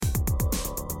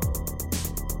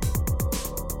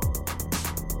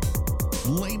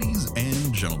Ladies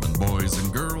and gentlemen, boys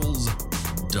and girls,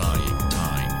 dying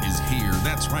time is here.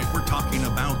 That's right, we're talking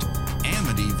about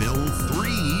Amityville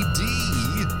 3D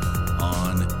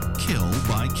on Kill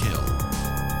by Kill.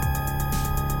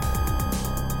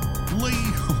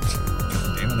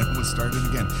 God damn it, I almost started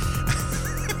again.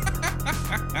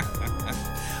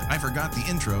 I forgot the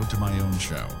intro to my own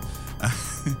show.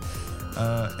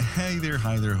 Hey there,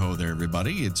 hi there, ho there,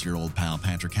 everybody. It's your old pal,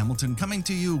 Patrick Hamilton, coming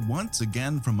to you once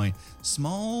again from my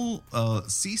small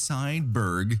seaside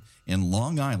burg in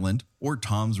Long Island, or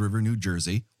Toms River, New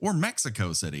Jersey, or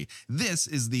Mexico City. This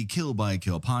is the Kill by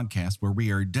Kill podcast, where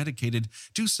we are dedicated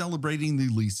to celebrating the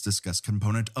least discussed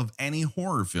component of any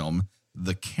horror film,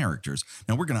 the characters.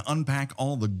 Now, we're going to unpack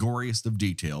all the goriest of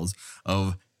details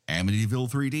of Amityville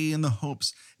 3D in the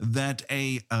hopes that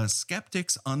a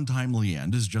skeptic's untimely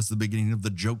end is just the beginning of the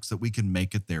jokes that we can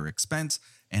make at their expense.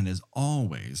 And as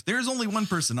always, there's only one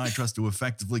person I trust to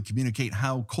effectively communicate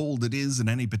how cold it is in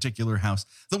any particular house.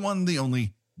 The one, the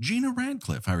only, Gina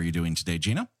Radcliffe. How are you doing today,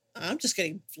 Gina? I'm just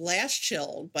getting blast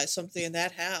chilled by something in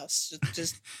that house.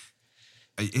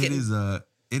 It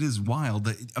is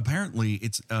wild. Apparently,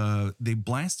 it's they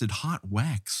blasted hot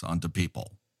wax onto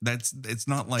people. It's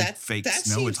not like fake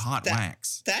snow. It's hot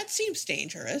wax. That seems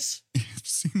dangerous. It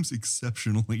seems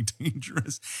exceptionally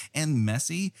dangerous and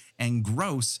messy and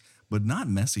gross, but not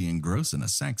messy and gross in a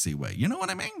sexy way. You know what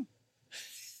I mean?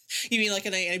 You mean like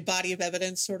in a body of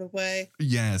evidence sort of way?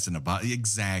 Yes, in a body.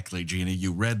 Exactly, Gina.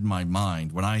 You read my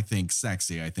mind. When I think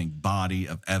sexy, I think body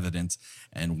of evidence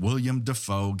and William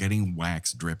Dafoe getting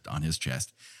wax dripped on his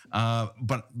chest.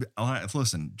 But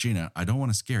listen, Gina, I don't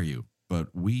want to scare you, but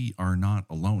we are not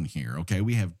alone here, okay?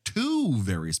 We have two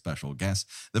very special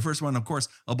guests. The first one, of course,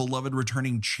 a beloved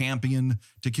returning champion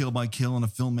to Kill by Kill and a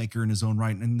filmmaker in his own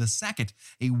right. And the second,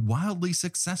 a wildly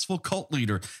successful cult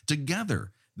leader.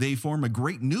 Together, they form a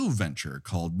great new venture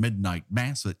called Midnight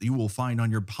Mass that you will find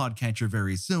on your podcatcher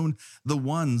very soon. The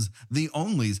ones, the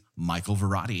onlys, Michael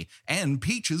Verratti and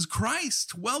Peaches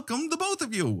Christ. Welcome, the both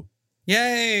of you.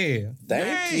 Yay!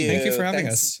 Thank you. Thank you for having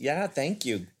us. Yeah, thank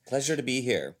you. Pleasure to be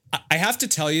here. I have to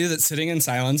tell you that sitting in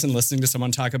silence and listening to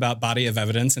someone talk about body of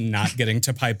evidence and not getting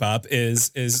to pipe up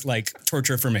is like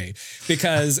torture for me,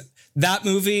 because that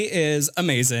movie is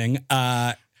amazing.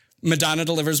 Madonna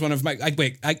delivers one of my...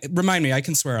 remind me, I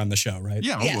can swear on the show, right?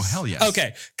 Yeah, yes. Oh, hell yes.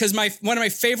 Okay, because one of my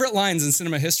favorite lines in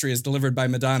cinema history is delivered by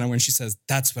Madonna when she says,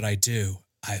 "That's what I do.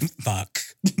 I fuck."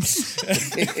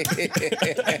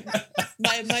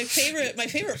 My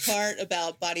favorite part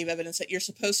about body of evidence that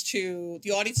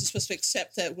the audience is supposed to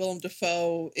accept that Willem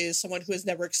Dafoe is someone who has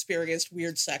never experienced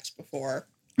weird sex before.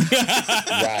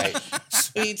 Right.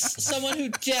 I mean, someone who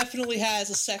definitely has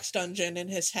a sex dungeon in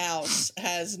his house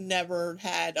has never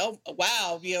had,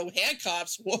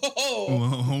 handcuffs.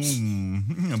 Whoa.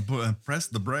 Press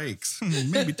the brakes.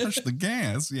 Maybe touch the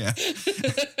gas. Yeah.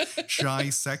 Shy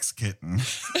sex kitten.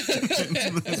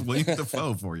 That's William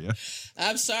Dafoe for you.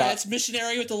 I'm sorry. That's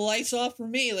missionary with the lights off for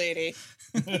me, lady.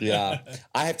 Yeah.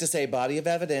 I have to say, Body of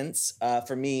Evidence,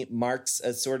 for me, marks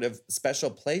a sort of special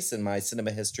place in my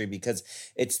cinema history because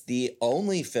it's the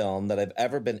only film that I've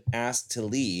ever been asked to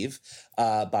leave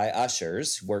by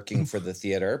ushers working for the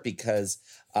theater because...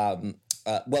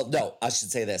 no, I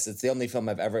should say this. It's the only film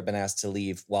I've ever been asked to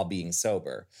leave while being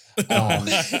sober.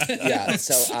 Yeah,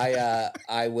 so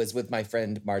I was with my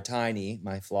friend Martini,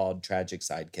 my flawed, tragic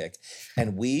sidekick,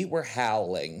 and we were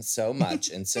howling so much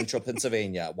in central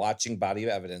Pennsylvania watching Body of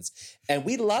Evidence, and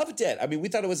we loved it. I mean, we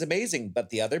thought it was amazing, but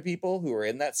the other people who were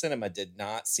in that cinema did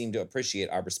not seem to appreciate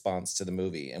our response to the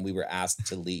movie, and we were asked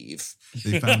to leave.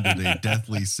 They found it a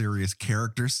deathly serious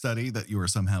character study that you were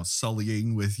somehow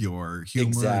sullying with your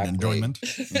humor and enjoyment.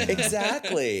 Yeah.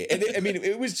 Exactly. And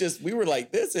it was just, we were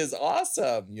like, this is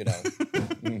awesome, you know.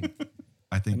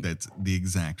 I think that's the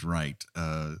exact right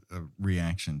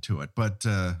reaction to it. But,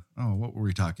 what were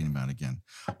we talking about again?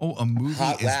 Oh, a movie.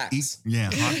 Hot wax.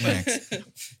 Hot wax.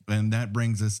 And that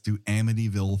brings us to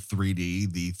Amityville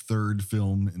 3D, the third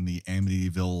film in the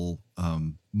Amityville.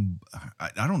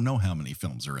 I don't know how many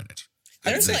films are in it.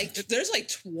 There's like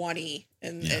 20,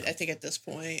 and I think at this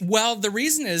point. Well, the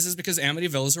reason is because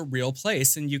Amityville is a real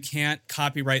place, and you can't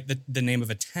copyright the name of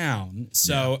a town.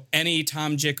 So any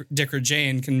Tom, Dick, or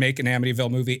Jane can make an Amityville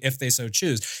movie if they so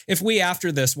choose. If we,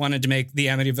 after this, wanted to make the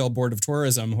Amityville Board of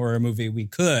Tourism horror movie, we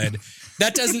could.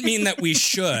 That doesn't mean that we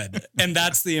should, and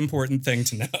that's the important thing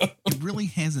to know. It really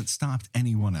hasn't stopped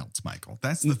anyone else, Michael.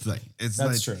 That's the thing.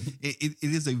 That's true. It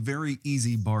is a very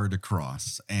easy bar to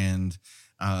cross, and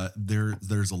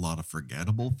There's a lot of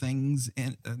forgettable things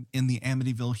in the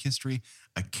Amityville history.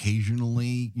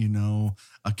 Occasionally,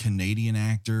 a Canadian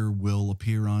actor will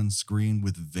appear on screen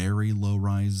with very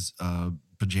low-rise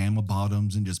pajama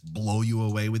bottoms and just blow you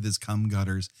away with his cum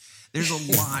gutters. There's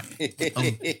a lot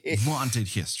of vaunted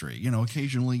history.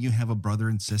 Occasionally you have a brother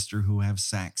and sister who have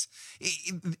sex.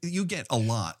 You get a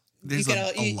lot. There's a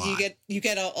lot. You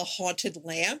get a haunted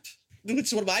lamp, which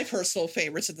is one of my personal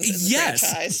favorites in the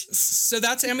franchise. So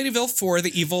that's Amityville 4,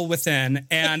 The Evil Within.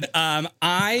 And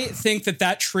I think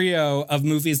that trio of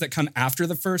movies that come after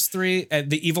the first three,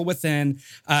 The Evil Within,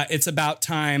 It's About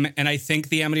Time, and I think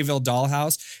The Amityville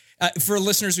Dollhouse. For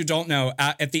listeners who don't know,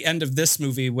 at the end of this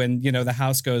movie, when, the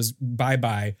house goes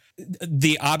bye-bye,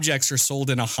 the objects are sold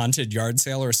in a haunted yard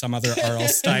sale or some other R.L.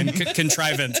 Stine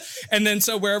contrivance. And then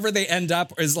so wherever they end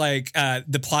up is like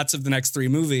the plots of the next three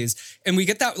movies. And we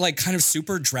get that like kind of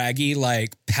super draggy,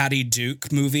 like Patty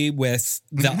Duke movie with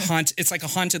the it's like a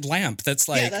haunted lamp. That's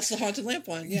like, yeah, that's the haunted lamp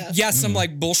one. Yeah. Yeah. Some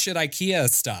like bullshit IKEA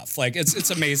stuff. Like it's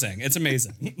amazing. It's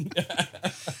amazing.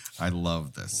 I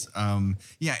love this.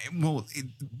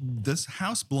 This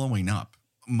house blowing up,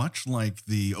 much like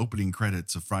the opening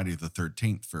credits of Friday the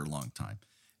 13th for a long time,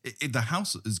 the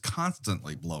house is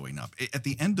constantly blowing up. At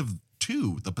the end of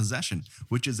 2, The Possession,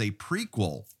 which is a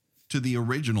prequel to the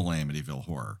original Amityville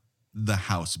Horror, the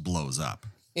house blows up.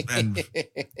 And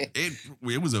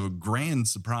it was a grand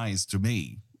surprise to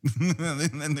me.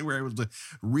 And then they were able to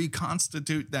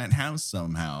reconstitute that house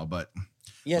somehow, but...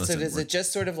 Yeah, listen, so does it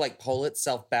just sort of like pull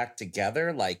itself back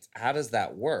together? Like, how does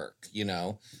that work?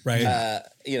 Right.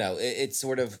 It's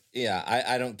sort of,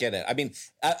 I don't get it. I mean,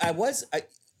 I was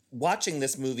watching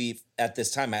this movie at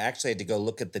this time. I actually had to go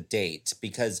look at the date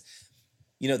because,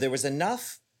 there was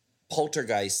enough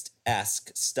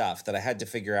Poltergeist-esque stuff that I had to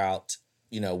figure out,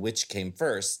 which came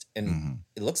first. And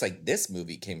it looks like this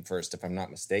movie came first, if I'm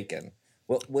not mistaken.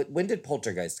 When did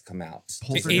Poltergeist come out?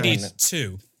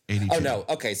 82. 82. Oh, no.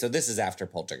 Okay. So this is after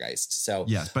Poltergeist. So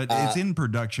yes, but it's in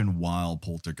production while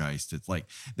Poltergeist. It's like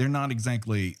they're not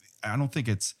exactly, I don't think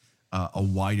it's a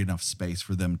wide enough space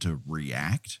for them to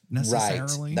react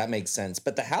necessarily. Right. That makes sense.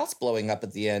 But the house blowing up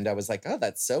at the end, I was like, oh,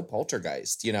 that's so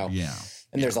Poltergeist, Yeah.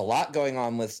 And there's a lot going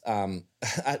on with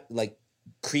like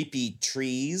creepy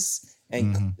trees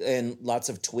and lots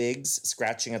of twigs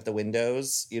scratching at the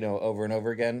windows, over and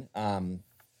over again.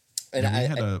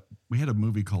 And we had a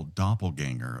movie called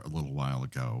Doppelganger a little while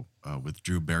ago with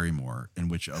Drew Barrymore, in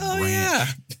which a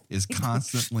branch is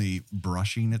constantly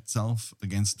brushing itself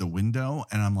against the window,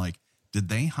 and I'm like, did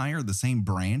they hire the same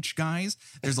branch guys?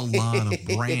 There's a lot of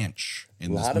branch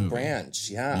in this movie. A lot of branch,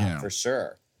 yeah, for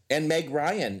sure. And Meg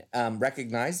Ryan,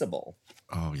 recognizable.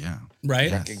 Oh, yeah. Right?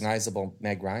 Yes. Recognizable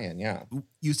Meg Ryan, yeah.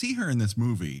 You see her in this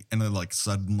movie, and it like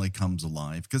suddenly comes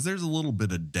alive, because there's a little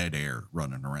bit of dead air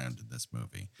running around in this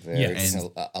movie.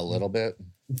 A little bit.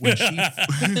 When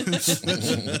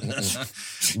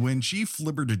she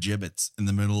flibbertigibbets in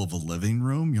the middle of a living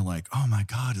room, you're like, oh my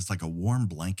God, it's like a warm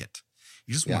blanket.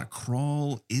 You just want to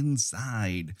crawl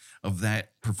inside of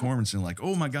that performance and like,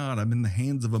 oh my God, I'm in the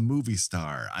hands of a movie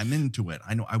star. I'm into it.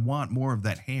 I know I want more of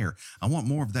that hair. I want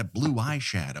more of that blue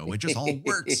eyeshadow. It just all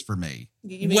works for me.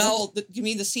 You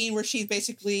mean the scene where she's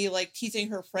basically like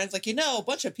teasing her friends, like, a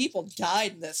bunch of people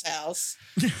died in this house.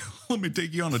 Let me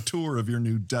take you on a tour of your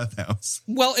new death house.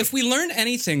 Well, if we learn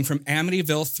anything from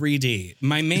Amityville 3D,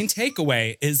 my main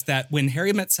takeaway is that When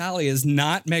Harry Met Sally is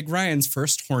not Meg Ryan's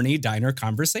first horny diner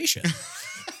conversation.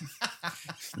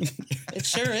 It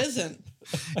sure isn't.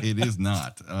 It is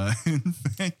not.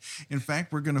 In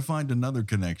fact, we're going to find another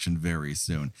connection very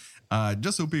soon.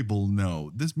 Just so people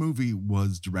know, this movie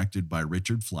was directed by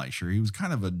Richard Fleischer. He was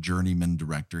kind of a journeyman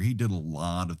director. He did a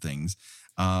lot of things.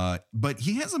 But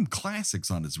he has some classics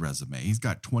on his resume. He's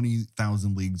got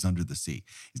 20,000 Leagues Under the Sea.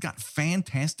 He's got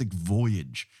Fantastic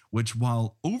Voyage, which,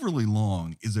 while overly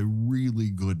long, is a really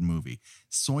good movie.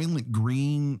 Soylent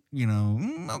Green,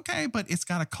 okay, but it's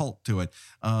got a cult to it.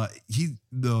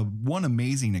 The one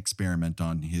amazing experiment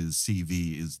on his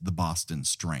CV is The Boston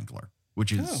Strangler,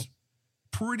 which is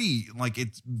pretty, like,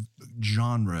 it's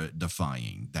genre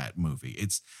defying, that movie.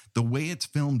 It's the way it's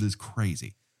filmed is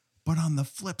crazy. But on the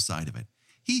flip side of it,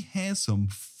 he has some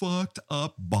fucked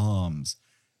up bombs.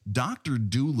 Dr.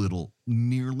 Dolittle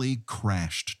nearly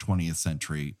crashed 20th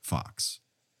Century Fox.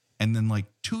 And then like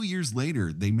 2 years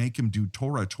later, they make him do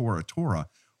Tora, Tora, Tora,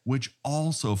 which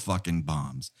also fucking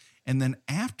bombs. And then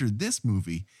after this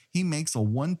movie, he makes a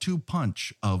 1-2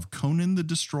 punch of Conan the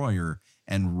Destroyer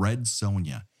and Red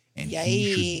Sonja. And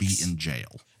he should be in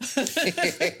jail.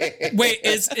 Wait,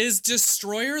 is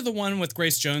Destroyer the one with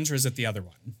Grace Jones, or is it the other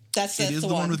one? That's It is the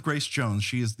the one one. with Grace Jones.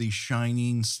 She is the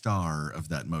shining star of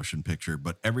that motion picture,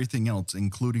 but everything else,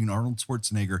 including Arnold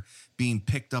Schwarzenegger being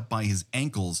picked up by his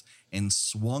ankles and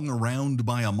swung around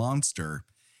by a monster,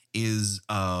 is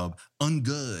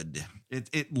ungood.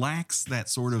 It lacks that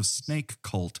sort of snake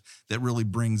cult that really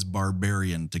brings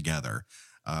Barbarian together.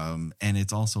 And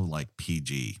it's also like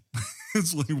PG.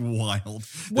 It's like wild.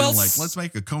 Well, They're like, let's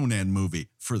make a Conan movie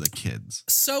for the kids.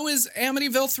 So is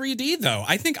Amityville 3D, though.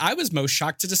 I think I was most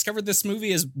shocked to discover this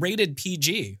movie is rated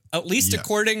PG, at least Yes.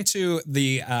 according to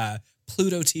the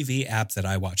Pluto TV app that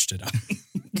I watched it on.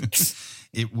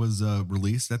 It was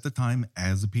released at the time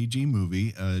as a PG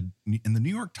movie. In the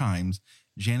New York Times,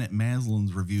 Janet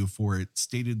Maslin's review for it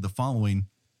stated the following: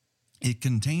 "It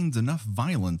contains enough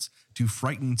violence to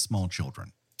frighten small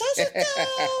children." Does it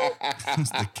though? That was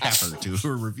the capper to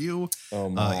her review. Oh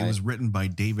my. It was written by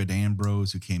David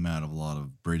Ambrose, who came out of a lot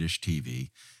of British TV.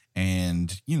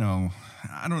 And, you know,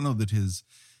 I don't know that his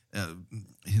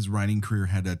writing career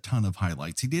had a ton of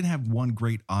highlights. He did have one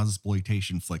great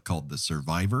Ozploitation flick called The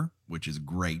Survivor, which is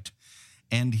great.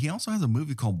 And he also has a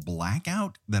movie called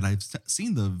Blackout that I've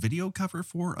seen the video cover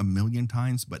for a million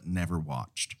times, but never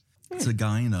watched. It's a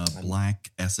guy in a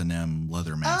black S&M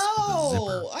leather mask with a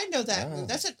zipper. I know that Oh. movie.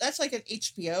 That's like an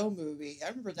HBO movie. I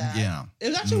remember that. Yeah.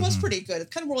 It actually was Mhm. pretty good.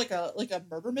 It's kind of more like a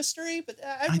murder mystery, but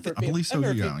I remember I believe so.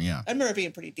 Yeah. I remember it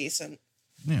being pretty decent.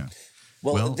 Yeah.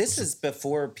 Well, Well, this is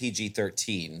before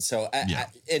PG-13. So, Yeah.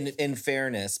 in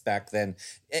fairness, back then,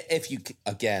 if you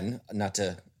again, not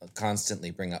to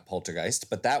constantly bring up Poltergeist,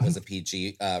 but that was a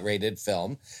PG rated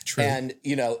film, True. and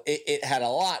you know, it had a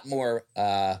lot more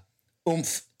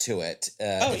oomph to it.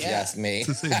 Oh, if you yeah. ask me.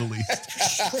 To say the least.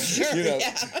 For sure. You know,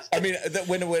 Yeah. I mean,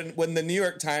 when the New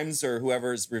York Times or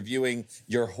whoever's reviewing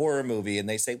your horror movie and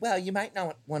they say, "Well, you might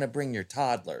not want to bring your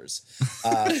toddlers,"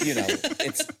 you know,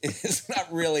 it's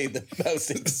not really the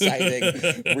most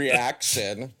exciting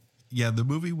reaction. Yeah, the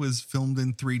movie was filmed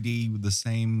in 3D with the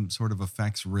same sort of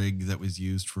effects rig that was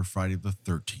used for Friday the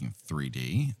 13th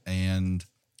 3D. And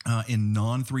in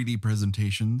non-3D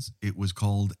presentations, it was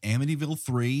called Amityville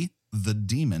 3, The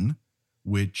Demon,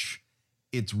 which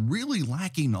it's really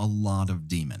lacking a lot of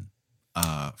demon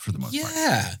for the most part.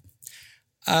 Yeah.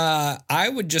 I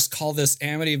would just call this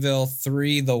Amityville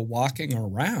 3 The Walking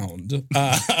Around.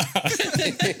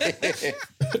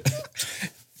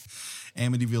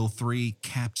 Amityville 3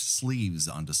 capped sleeves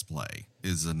on display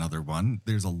is another one.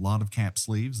 There's a lot of capped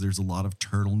sleeves. There's a lot of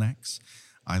turtlenecks.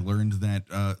 I learned that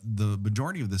the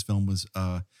majority of this film was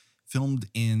filmed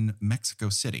in Mexico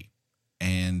City.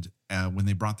 And when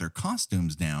they brought their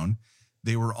costumes down,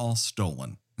 they were all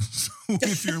stolen. So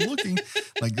if you're looking,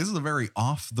 like, this is a very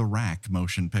off-the-rack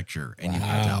motion picture. And you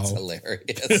can tell. That's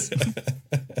hilarious.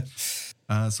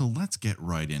 So let's get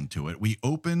right into it. We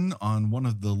open on one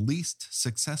of the least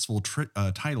successful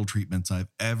title treatments I've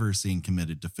ever seen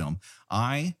committed to film.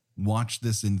 I watched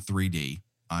this in 3D.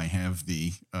 I have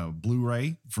the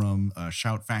Blu-ray from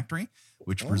Shout Factory,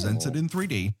 which presents it in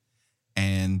 3D.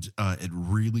 And it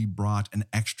really brought an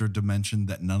extra dimension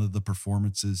that none of the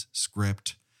performances,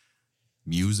 script,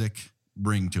 music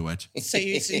bring to it. So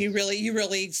you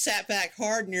really sat back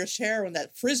hard in your chair when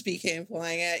that frisbee came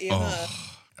flying at you. Huh?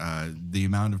 The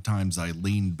amount of times I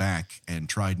leaned back and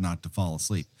tried not to fall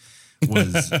asleep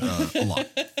was a lot.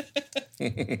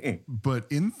 But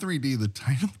in 3D, the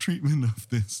title treatment of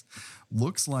this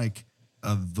looks like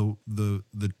the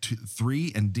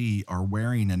 3 and D are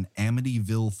wearing an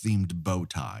Amityville themed bow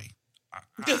tie.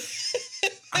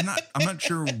 I'm not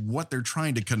sure what they're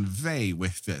trying to convey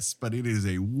with this, but it is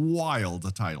a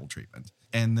wild title treatment.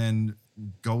 And then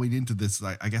going into this,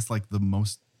 I guess like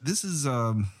this is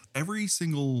every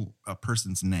single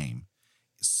person's name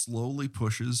slowly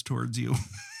pushes towards you.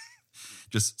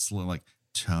 Just slow, like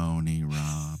Tony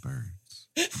Roberts,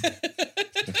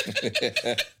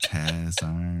 Tess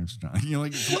Armstrong. You know,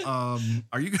 like,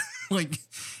 are you like,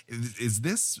 is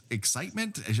this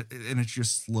excitement? And it's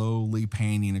just slowly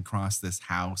painting across this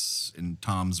house in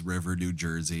Tom's River, New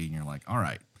Jersey. And you're like, all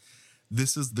right,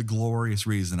 this is the glorious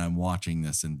reason I'm watching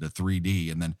this into 3D,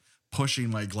 and then pushing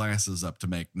my glasses up to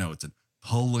make notes and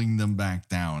pulling them back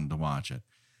down to watch it.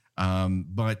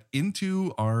 But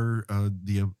into our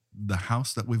the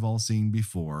house that we've all seen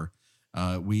before,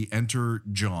 we enter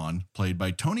John, played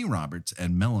by Tony Roberts,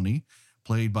 and Melanie,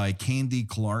 played by Candy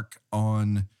Clark,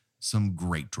 on some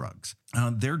great drugs.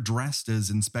 They're dressed as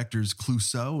Inspectors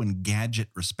Clouseau and Gadget,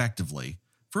 respectively,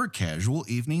 for a casual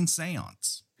evening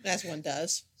seance. As one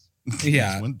does.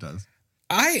 Yeah. This one does.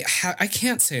 I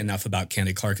can't say enough about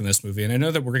Candy Clark in this movie, and I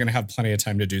know that we're going to have plenty of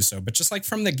time to do so, but just like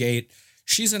from the gate,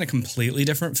 she's in a completely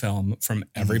different film from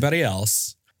everybody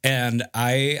else. And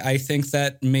I think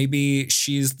that maybe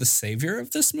she's the savior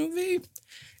of this movie,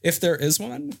 if there is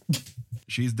one.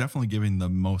 She's definitely giving the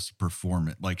most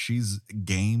performance. Like, she's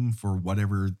game for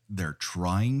whatever they're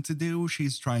trying to do.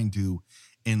 She's trying to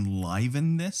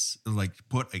enliven this, like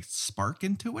put a spark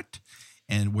into it.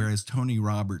 And whereas Tony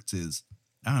Roberts is,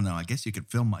 I don't know, I guess you could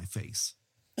film my face.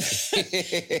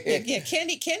 Yeah,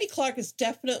 Candy Clark is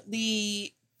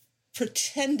definitely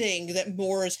pretending that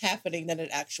more is happening than it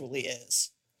actually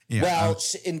is. Yeah, Well,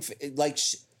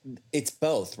 it's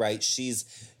both, right? She's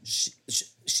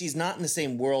not in the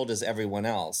same world as everyone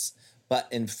else, but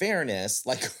in fairness,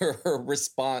 like her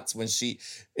response when she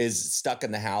is stuck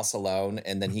in the house alone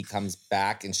and then he comes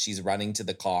back and she's running to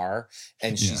the car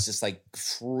and she's just like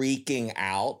freaking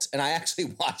out. And I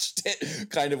actually watched it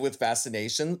kind of with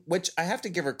fascination, which I have to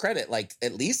give her credit. Like,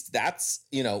 at least that's,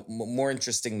 more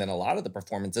interesting than a lot of the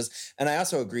performances. And I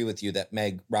also agree with you that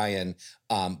Meg Ryan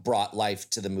brought life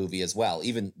to the movie as well,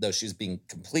 even though she was being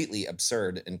completely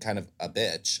absurd and kind of a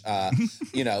bitch.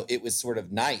 It was sort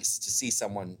of nice to see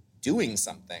someone doing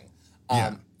something.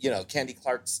 Candy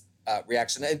Clark's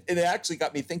reaction, and it actually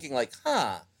got me thinking, like,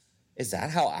 is that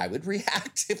how I would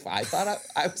react if I thought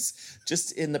I was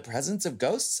just in the presence of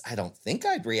ghosts? I don't think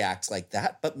I'd react like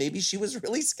that, but maybe she was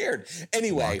really scared.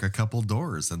 Anyway, lock a couple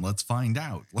doors and let's find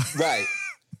out. Right.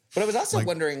 But I was also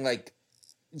wondering, like,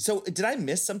 so did I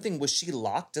miss something? Was she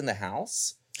locked in the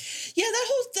house? Yeah, that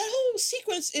whole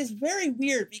sequence is very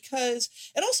weird because,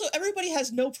 and also everybody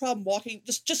has no problem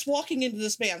just walking into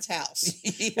this man's house.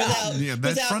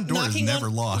 That front door is never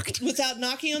locked. Without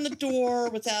knocking on the door,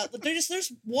 they're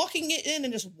just walking it in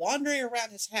and just wandering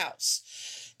around his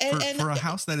house. And for a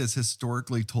house that is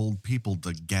historically told people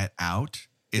to get out,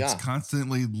 it's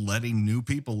constantly letting new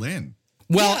people in.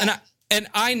 Well, and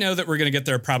I know that we're going to get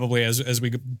there probably as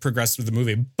we progress through the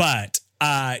movie, but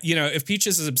if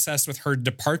Peaches is obsessed with her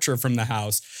departure from the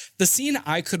house, the scene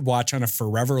I could watch on a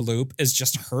forever loop is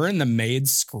just her and the maid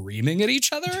screaming at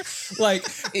each other. Like,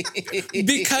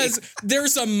 because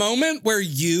there's a moment where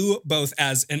you, both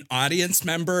as an audience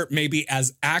member, maybe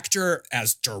as actor,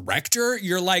 as director,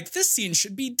 you're like, this scene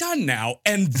should be done now.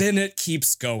 And then it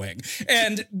keeps going.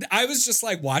 And I was just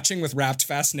like watching with rapt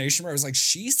fascination where I was like,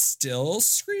 she's still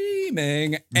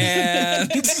screaming.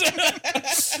 And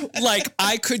like,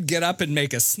 I could get up and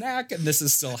make a snack and this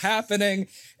is still happening.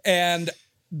 And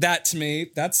that, to me,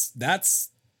 that's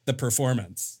the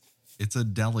performance. It's a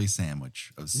deli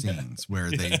sandwich of scenes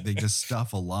where they just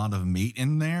stuff a lot of meat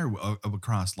in there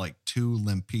across like 2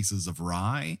 limp pieces of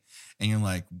rye. And you're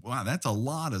like, wow, that's a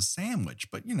lot of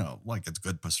sandwich. But, like, it's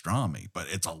good pastrami, but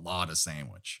it's a lot of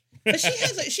sandwich. But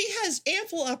she has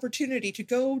ample opportunity to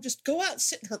go out and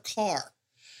sit in her car.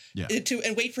 Yeah.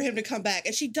 And wait for him to come back.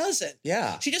 And she doesn't.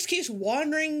 Yeah. She just keeps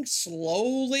wandering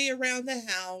slowly around the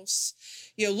house,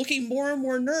 looking more and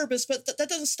more nervous, but that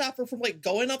doesn't stop her from like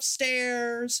going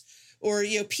upstairs or,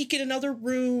 peeking in other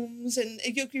rooms. And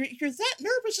you're that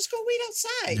nervous, just go wait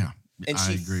outside. Yeah. And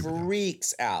she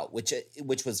freaks out, which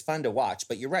was fun to watch.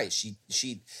 But you're right. She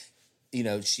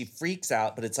freaks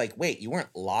out, but it's like, wait, you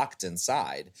weren't locked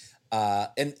inside.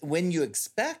 And when you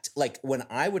expect, like, when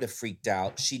I would have freaked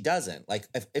out, she doesn't. Like,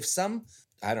 if some,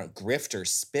 grifter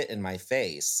spit in my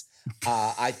face,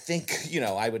 I think,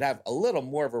 I would have a little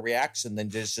more of a reaction than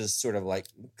just sort of like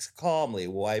calmly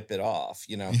wipe it off,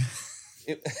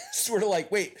 It's sort of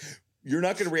like, wait, you're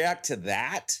not going to react to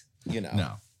that,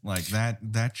 No, like that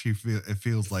it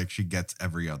feels like she gets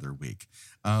every other week.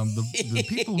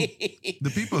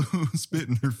 The people who spit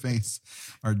in her face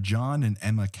are John and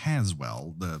Emma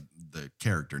Caswell, the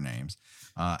character names.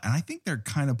 And I think they're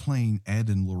kind of playing Ed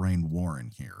and Lorraine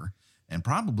Warren here. And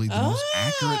probably the most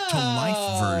accurate to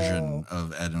life version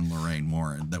of Ed and Lorraine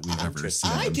Warren that we've ever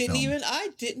seen. I didn't even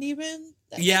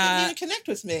connect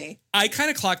with me. I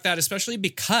kind of clocked that, especially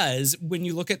because when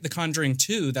you look at The Conjuring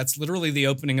 2, that's literally the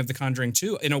opening of The Conjuring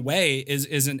 2. In a way,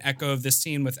 is an echo of this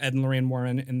scene with Ed and Lorraine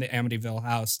Warren in the Amityville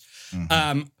house.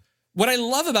 Mm-hmm. What I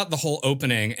love about the whole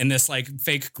opening and this like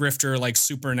fake grifter, like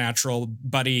supernatural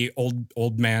buddy,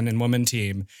 old man and woman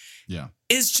team,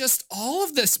 is just all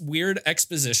of this weird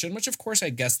exposition, which of course I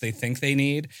guess they think they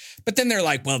need. But then they're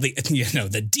like, well,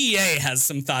 the DA has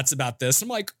some thoughts about this. I'm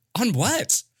like, on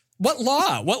what? What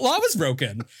law? What law was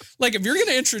broken? Like, if you're going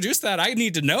to introduce that, I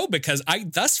need to know, because I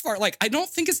don't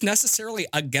think it's necessarily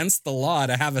against the law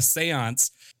to have a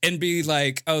seance and be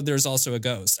like, oh, there's also a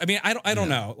ghost. I mean, I don't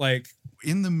know. Like,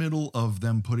 in the middle of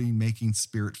them making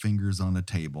spirit fingers on a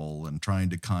table and trying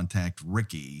to contact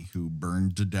Ricky, who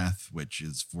burned to death, which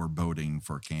is foreboding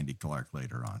for Candy Clark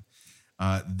later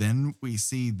on. Then we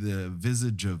see the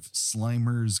visage of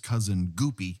Slimer's cousin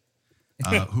Goopy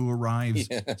who arrives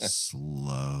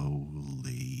slowly.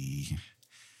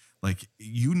 Like,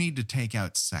 you need to take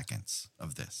out seconds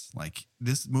of this. Like,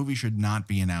 this movie should not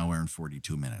be an hour and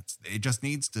 42 minutes. It just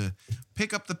needs to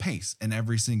pick up the pace in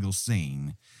every single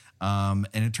scene. And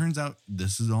it turns out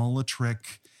this is all a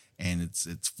trick, and it's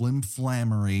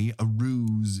flim-flammery, a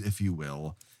ruse, if you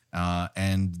will.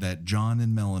 And that John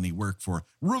and Melanie work for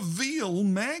Reveal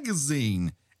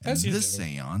Magazine. And this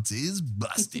seance is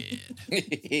busted.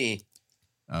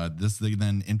 This thing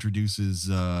then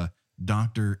introduces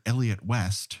Dr. Elliot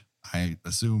West. I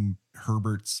assume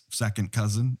Herbert's second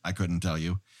cousin. I couldn't tell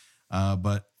you.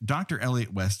 But Dr.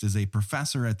 Elliot West is a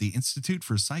professor at the Institute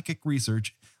for Psychic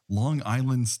Research, Long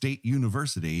Island State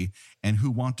University, and who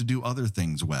want to do other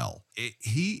things well.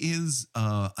 He is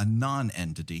a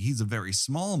non-entity. He's a very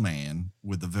small man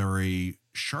with a very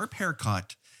sharp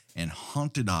haircut and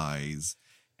haunted eyes.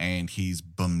 And he's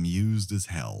bemused as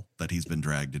hell that he's been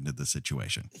dragged into the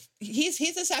situation. He's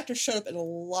this actor showed up in a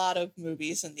lot of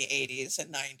movies in the 80s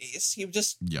and 90s. He was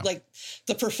just like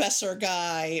the professor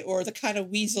guy or the kind of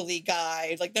Weasley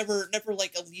guy, like never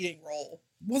like a leading role.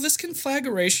 Well, this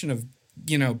conflagration of,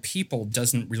 people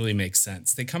doesn't really make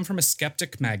sense. They come from a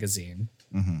skeptic magazine.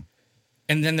 Mm-hmm.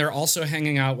 And then they're also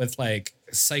hanging out with like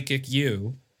Psychic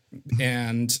You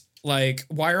and like,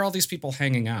 why are all these people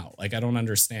hanging out? Like, I don't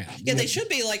understand. Yeah, they should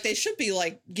be like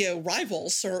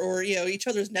rivals or each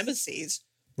other's nemesis.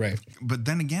 Right. But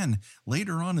then again,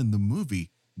 later on in the movie,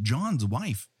 John's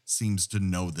wife seems to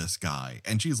know this guy,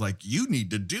 and she's like, "You need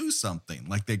to do something."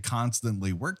 Like, they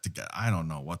constantly work together. I don't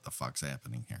know what the fuck's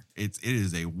happening here. It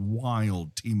is a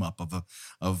wild team up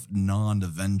of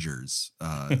non-Avengers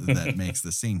that makes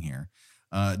the scene here.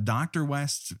 Dr.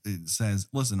 West says,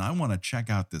 "Listen, I want to check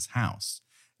out this house."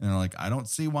 And they're like, "I don't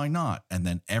see why not." And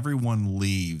then everyone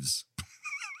leaves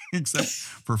except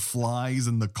for Flies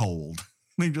in the cold.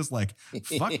 They're just like,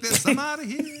 "Fuck this, I'm out of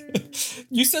here."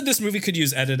 You said this movie could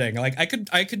use editing. Like, I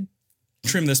could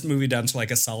trim this movie down to like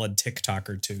a solid TikTok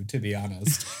or two, to be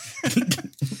honest.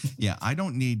 Yeah, I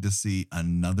don't need to see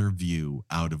another view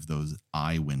out of those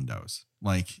eye windows.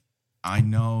 Like, I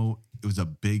know it was a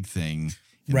big thing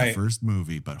in the first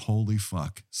movie, but holy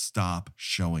fuck, stop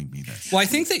showing me this. Well, I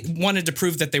think they wanted to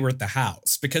prove that they were at the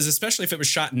house, because especially if it was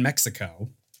shot in Mexico.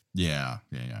 Yeah.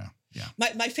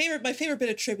 My favorite bit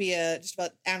of trivia just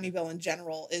about Amityville in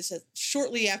general is that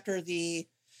shortly after the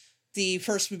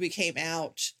first movie came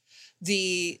out,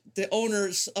 the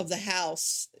owners of the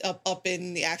house up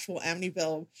in the actual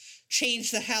Amityville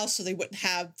changed the house so they wouldn't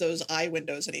have those eye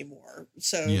windows anymore.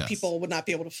 So people would not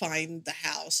be able to find the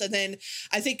house. And then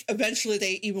I think eventually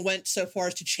they even went so far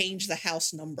as to change the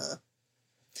house number.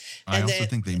 I also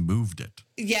think they moved it.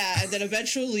 Yeah, and then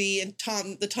eventually in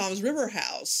the Tom's River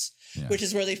house, which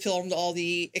is where they filmed all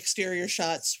the exterior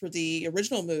shots for the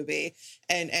original movie,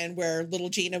 and where little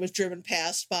Gina was driven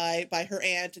past by her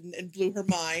aunt and blew her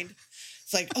mind.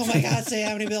 It's like, oh my God, it's the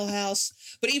Amityville house.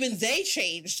 But even they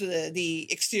changed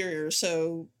the exterior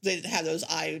so they didn't have those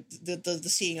the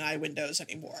seeing eye windows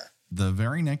anymore. The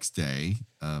very next day,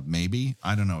 maybe,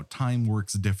 I don't know, time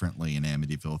works differently in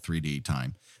Amityville 3D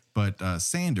time. But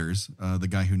Sanders, the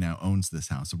guy who now owns this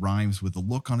house, arrives with a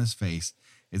look on his face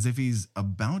as if he's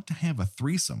about to have a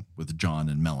threesome with John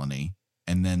and Melanie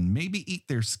and then maybe eat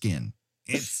their skin.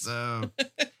 It's a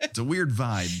weird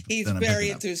vibe. He's very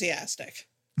enthusiastic.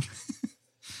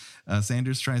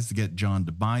 Sanders tries to get John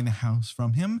to buy the house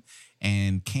from him,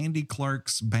 and Candy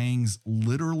Clark's bangs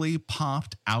literally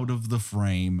popped out of the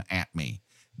frame at me.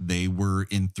 They were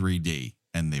in 3D.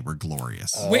 And they were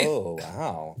glorious. Oh,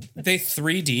 wow. They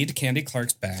 3D'd Candy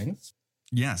Clark's bangs?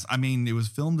 Yes. I mean, it was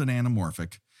filmed in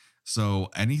anamorphic. So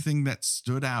anything that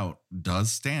stood out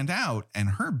does stand out.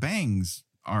 And her bangs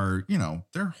are,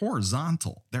 they're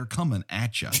horizontal. They're coming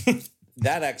at you.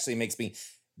 That actually makes me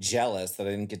jealous that I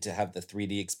didn't get to have the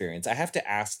 3D experience. I have to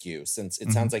ask you, since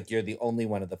it sounds like you're the only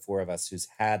one of the four of us who's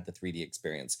had the 3D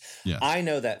experience. Yeah. I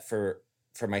know that for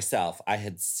myself, I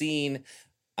had seen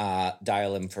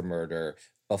Dial M for Murder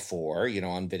before,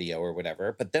 on video or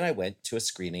whatever. But then I went to a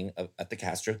screening at the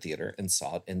Castro Theater and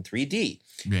saw it in 3D.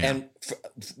 Yeah. And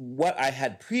what I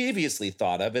had previously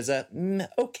thought of as a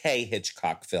okay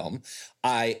Hitchcock film,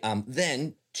 I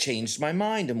then changed my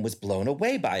mind and was blown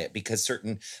away by it because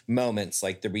certain moments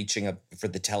like the reaching up for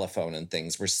the telephone and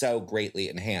things were so greatly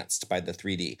enhanced by the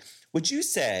 3D. Would you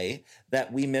say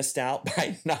that we missed out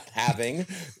by not having,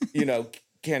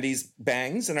 Candy's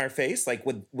bangs in our face? Like,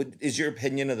 is your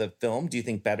opinion of the film, do you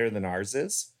think, better than ours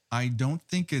is? I don't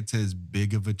think it's as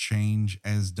big of a change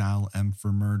as Dial M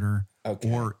for Murder.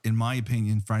 Okay. Or, in my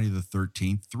opinion, Friday the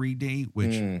 13th 3D,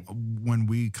 which when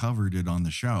we covered it on the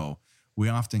show, we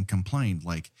often complained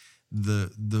like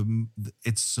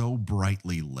it's so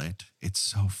brightly lit. It's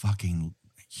so fucking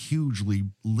hugely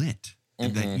lit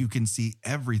that you can see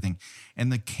everything,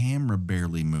 and the camera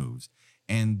barely moves.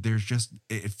 And there's just,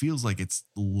 it feels like it's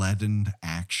leaden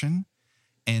action.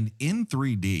 And in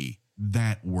 3D,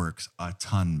 that works a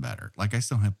ton better. Like, I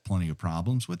still have plenty of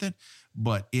problems with it,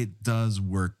 but it does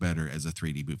work better as a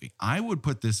 3D movie. I would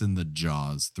put this in the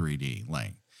Jaws 3D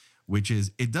lane, which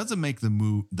is, it doesn't make the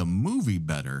movie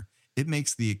better. It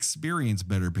makes the experience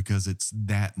better because it's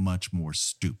that much more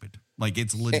stupid. Like,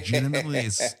 it's legitimately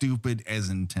as stupid as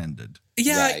intended.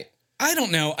 Yeah. Right. I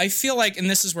don't know. I feel like, and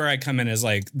this is where I come in as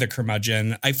like the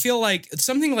curmudgeon. I feel like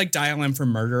something like Dial M for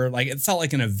Murder, like it felt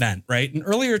like an event, right? And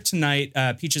earlier tonight,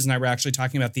 Peaches and I were actually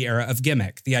talking about the era of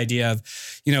gimmick, the idea of,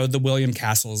 you know, the William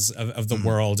Castles of the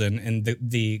world and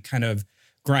the kind of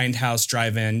grindhouse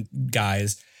drive-in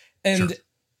guys. And Sure.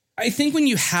 I think when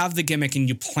you have the gimmick and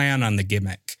you plan on the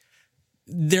gimmick,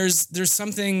 there's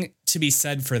something to be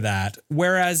said for that.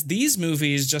 Whereas these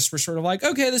movies just were sort of like,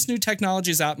 okay, this new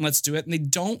technology is out and let's do it. And they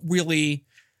don't really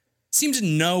seem to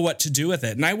know what to do with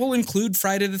it. And I will include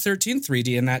Friday the 13th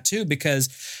 3D in that too, because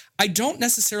I don't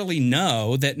necessarily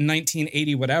know that in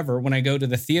 1980, whatever, when I go to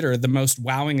the theater, the most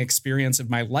wowing experience of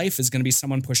my life is going to be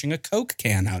someone pushing a Coke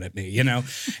can out at me, you know?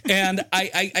 And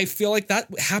I feel like that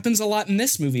happens a lot in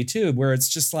this movie too, where it's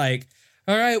just like,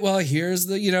 all right, well, here's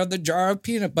the, you know, the jar of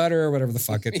peanut butter or whatever the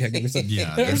fuck it is.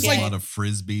 Yeah, there's Yeah. a lot of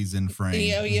frisbees in frame.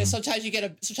 Yeah. Sometimes you get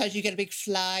a big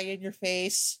fly in your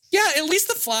face. Yeah, at least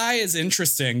the fly is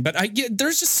interesting. But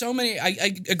there's just so many.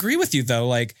 I agree with you, though.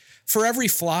 Like, for every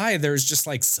fly, there's just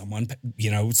like someone,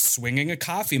 you know, swinging a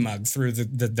coffee mug through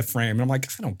the frame. And I'm like,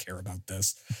 I don't care about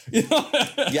this. You know?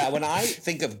 Yeah, when I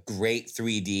think of great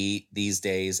 3D these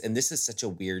days, and this is such a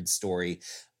weird story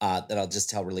that I'll just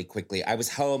tell really quickly. I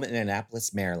was home in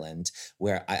Annapolis, Maryland,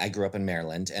 where I grew up in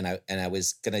Maryland, and I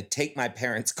was gonna take my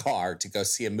parents' car to go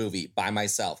see a movie by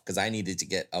myself because I needed to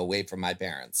get away from my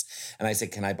parents. And I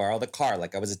said, "Can I borrow the car?"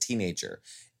 Like I was a teenager,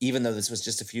 even though this was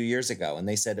just a few years ago. And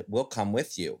they said, "We'll come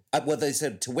with you." Well, they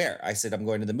said, "To where?" I said, "I'm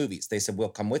going to the movies." They said, "We'll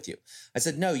come with you." I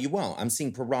said, "No, you won't. I'm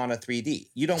seeing Piranha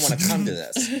 3D. You don't want to come to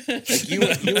this. Like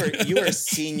you are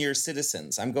senior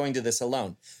citizens. I'm going to this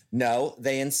alone." No,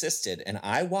 they insisted, and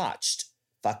I watched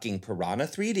fucking Piranha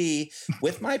 3D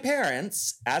with my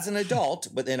parents as an adult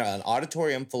within an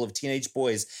auditorium full of teenage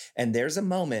boys. And there's a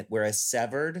moment where a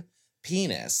severed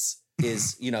penis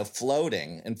is, you know,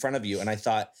 floating in front of you. And I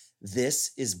thought, this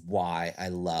is why I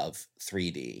love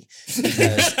 3D,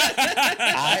 because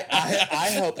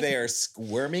I hope they are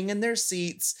squirming in their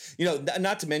seats, you know,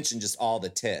 not to mention just all the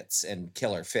tits and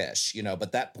killer fish, you know,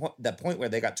 but that point where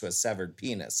they got to a severed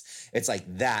penis, it's like,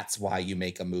 that's why you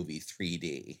make a movie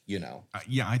 3D, you know?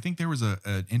 Yeah, I think there was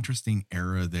an interesting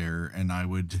era there, and I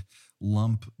would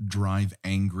lump Drive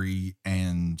Angry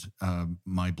and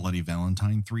My Bloody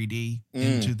Valentine 3D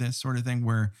into this sort of thing,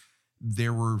 where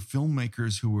there were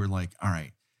filmmakers who were like, all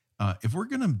right, if we're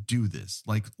going to do this,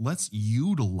 like, let's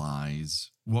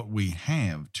utilize what we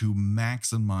have to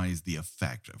maximize the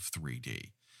effect of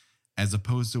 3D, as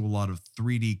opposed to a lot of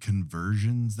 3D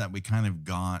conversions that we kind of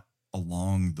got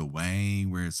along the way,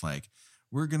 where it's like,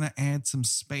 we're going to add some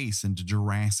space into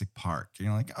Jurassic Park. And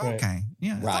you're like, okay,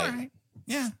 yeah, Right. all right.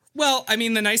 Yeah. Well, I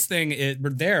mean, the nice thing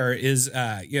there is,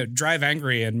 you know, Drive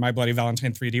Angry and My Bloody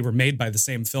Valentine 3D were made by the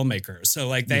same filmmaker. So,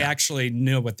 like, they actually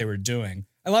knew what they were doing.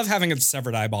 I love having a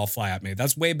severed eyeball fly at me.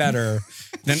 That's way better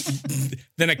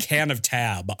than a can of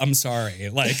Tab. I'm sorry.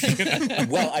 Like,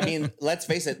 Well, I mean, let's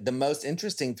face it, the most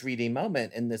interesting 3D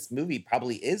moment in this movie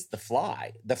probably is the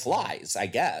flies, I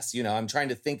guess. You know, I'm trying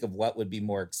to think of what would be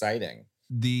more exciting.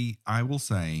 I will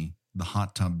say, the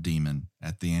hot tub demon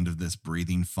at the end of this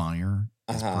breathing fire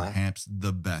is perhaps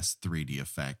the best 3D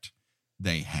effect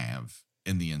they have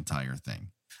in the entire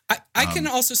thing. I can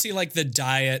also see like the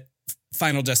diet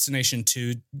Final Destination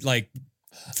 2, like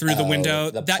through the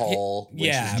window. The pole,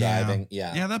 when she's driving.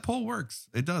 Yeah. Yeah, that pole works.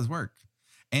 It does work.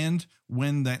 And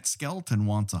when that skeleton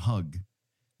wants a hug,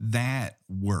 that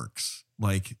works.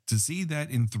 Like, to see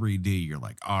that in 3D, you're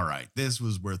like, all right, this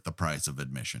was worth the price of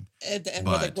admission. And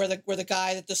But- where the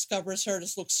guy that discovers her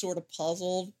just looks sort of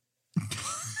puzzled.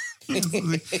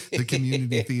 the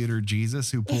community theater Jesus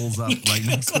who pulls up right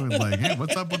next to it, like, hey,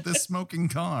 what's up with this smoking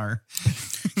car?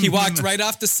 He walked right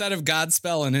off the set of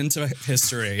Godspell and into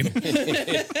history.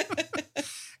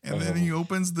 And then he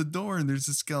opens the door and there's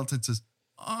a skeleton that says,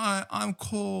 I'm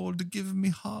cold, give me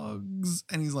hugs.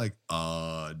 And he's like,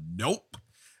 nope.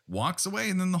 Walks away,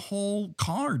 and then the whole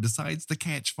car decides to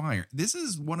catch fire. This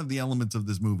is one of the elements of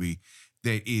this movie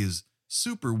that is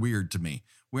super weird to me.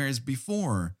 Whereas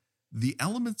before, the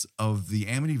elements of the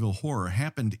Amityville Horror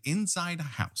happened inside a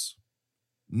house.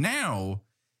 Now,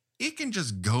 it can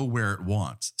just go where it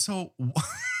wants. So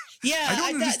Yeah, I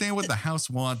don't understand what the house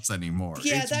wants anymore.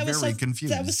 Yeah, it's that was very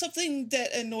confusing. That was something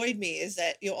that annoyed me. Is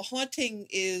that a haunting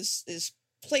is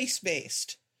place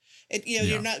based.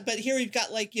 You're not. But here we've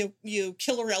got like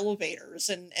killer elevators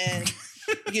and and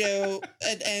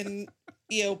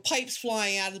pipes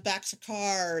flying out of the backs of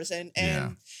cars and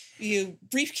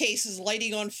briefcases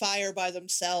lighting on fire by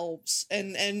themselves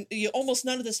and almost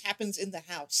none of this happens in the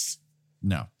house.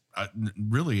 No,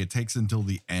 really, it takes until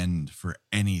the end for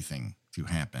anything to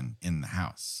happen in the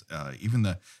house. Even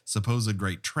the supposed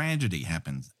great tragedy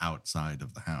happens outside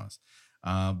of the house.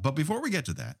 But before we get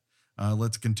to that,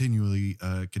 let's continue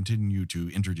to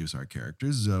introduce our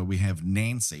characters. We have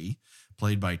Nancy,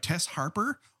 played by Tess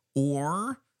Harper,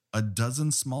 or a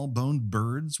dozen small-boned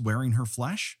birds wearing her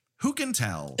flesh. Who can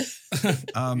tell?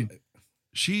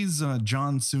 She's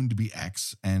John's soon-to-be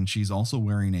ex, and she's also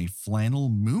wearing a flannel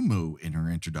muumuu in her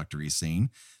introductory scene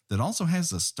that also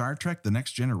has a Star Trek The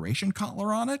Next Generation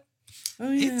collar on it.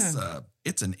 Oh, yeah.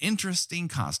 It's an interesting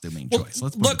costuming choice.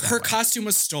 Let's look, her costume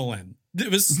was stolen. It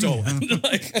was stolen.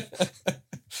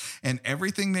 And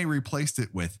everything they replaced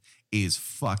it with is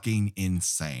fucking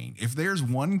insane. If there's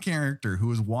one character who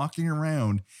is walking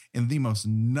around in the most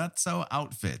nutso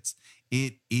outfits,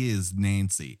 it is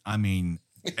Nancy. I mean,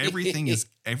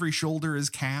 every shoulder is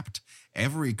capped,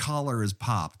 every collar is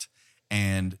popped,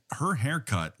 and her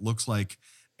haircut looks like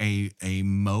a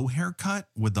Mo haircut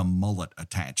with a mullet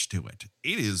attached to it.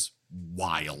 It is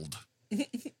wild.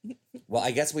 Well,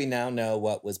 I guess we now know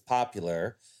what was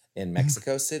popular in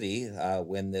Mexico City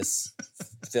when this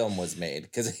film was made,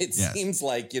 because it seems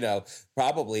like,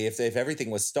 probably if everything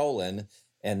was stolen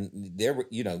and they're,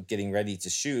 getting ready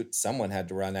to shoot, someone had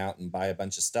to run out and buy a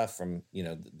bunch of stuff from,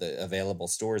 the available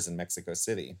stores in Mexico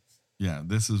City. Yeah,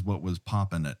 this is what was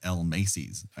popping at El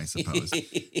Macy's, I suppose.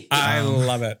 I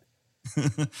love it.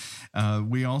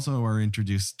 We also are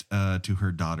introduced to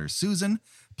her daughter, Susan,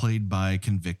 played by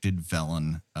convicted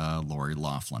felon Lori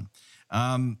Loughlin.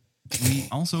 We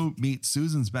also meet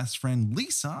Susan's best friend,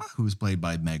 Lisa, who's played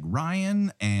by Meg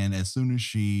Ryan. And as soon as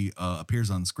she appears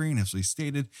on screen, as we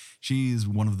stated, she's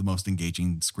one of the most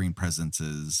engaging screen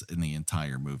presences in the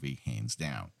entire movie, hands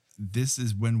down. This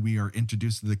is when we are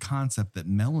introduced to the concept that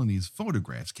Melanie's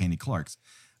photographs, Candy Clark's,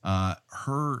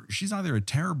 she's either a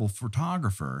terrible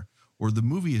photographer or the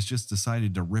movie has just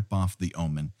decided to rip off The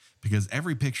Omen, because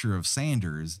every picture of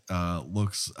Sanders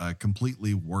looks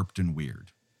completely warped and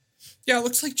weird. Yeah, it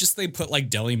looks like just they put like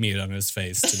deli meat on his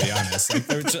face, to be honest.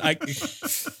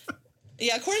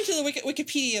 Yeah, according to the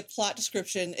Wikipedia plot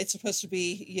description, it's supposed to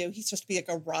be, he's supposed to be like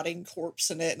a rotting corpse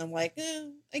in it. And I'm like,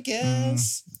 I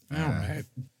guess. All right.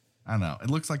 I don't know. It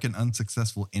looks like an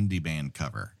unsuccessful indie band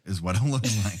cover is what it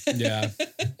looks like. Yeah.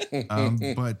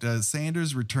 But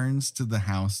Sanders returns to the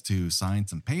house to sign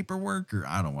some paperwork, or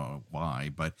I don't know why,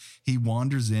 but he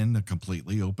wanders in a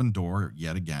completely open door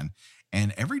yet again.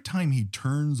 And every time he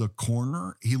turns a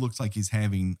corner, he looks like he's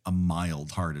having a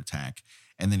mild heart attack.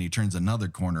 And then he turns another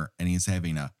corner and he's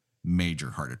having a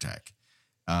major heart attack.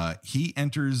 He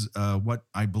enters what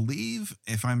I believe,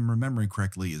 if I'm remembering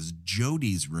correctly, is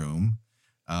Jody's room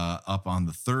up on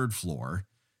the third floor.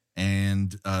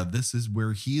 And this is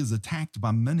where he is attacked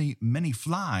by many, many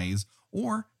flies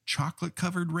or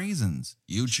chocolate-covered raisins.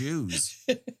 You choose.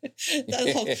 I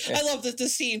love that the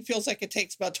scene feels like it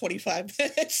takes about 25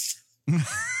 minutes.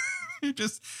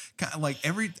 Just kind of like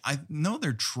I know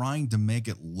they're trying to make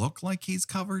it look like he's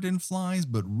covered in flies,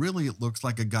 but really it looks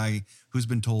like a guy who's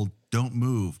been told, don't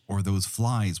move or those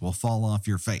flies will fall off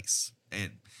your face.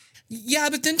 Yeah,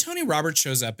 but then Tony Roberts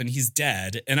shows up and he's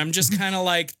dead, and I'm just kind of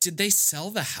like, did they sell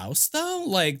the house though?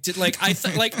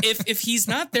 If he's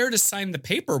not there to sign the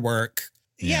paperwork.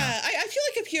 Yeah, I feel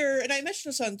like if you're, and I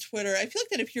mentioned this on Twitter, I feel like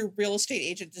that if your real estate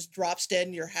agent just drops dead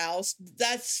in your house,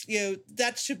 that's,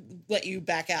 that should let you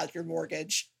back out your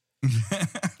mortgage.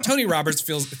 Tony Roberts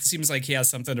seems like he has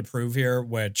something to prove here,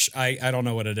 which I don't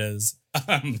know what it is.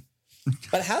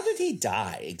 But how did he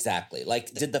die exactly?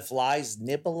 Like, did the flies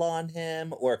nibble on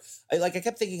him? Or I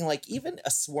kept thinking, like, even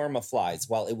a swarm of flies,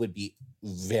 while it would be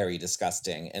very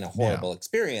disgusting and a horrible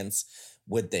experience,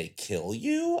 would they kill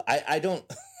you? I don't...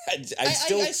 I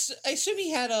assume he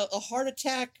had a heart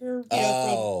attack or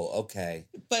okay.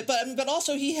 But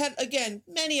also he had, again,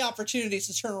 many opportunities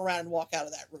to turn around and walk out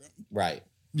of that room. Right.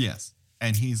 Yes.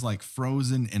 And he's like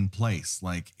frozen in place.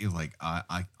 Like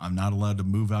I'm not allowed to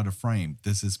move out of frame.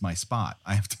 This is my spot.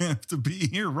 I have to be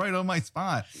here right on my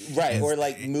spot. Right. Or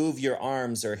like move your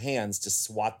arms or hands to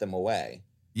swat them away.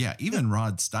 Yeah, even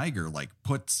Rod Steiger like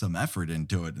put some effort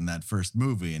into it in that first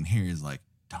movie, and here he's like,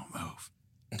 "Don't move,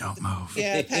 don't move.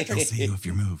 Yeah, I'll Patrick. see you if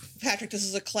you move." Patrick, this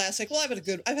is a classic. Well, I've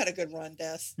had a good run,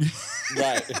 Death.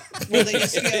 Right. Where they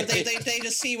just, they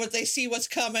just see what's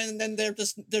coming, and then they're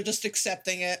just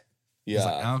accepting it. He's Yeah.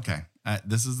 like, okay,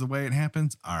 this is the way it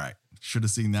happens. All right, should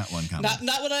have seen that one coming.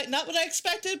 Not what I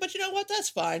expected, but you know what? That's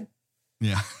fine.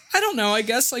 Yeah. I don't know. I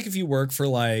guess like if you work for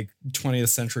like 20th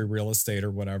century real estate or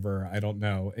whatever, I don't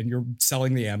know, and you're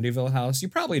selling the Amityville house, you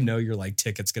probably know your like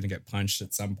ticket's going to get punched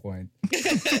at some point.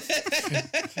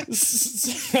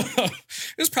 So,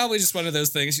 it was probably just one of those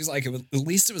things. She's like, at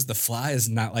least it was the flies,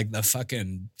 not like the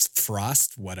fucking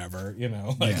frost, whatever, you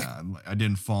know? Like, Yeah, I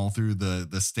didn't fall through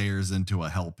the stairs into a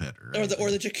hell pit or the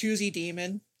jacuzzi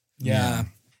demon. yeah.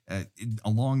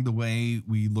 Along the way,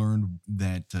 we learned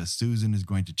that Susan is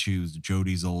going to choose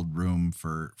Jody's old room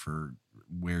for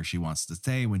where she wants to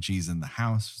stay when she's in the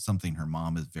house, something her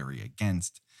mom is very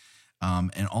against.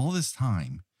 And all this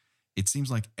time, it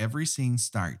seems like every scene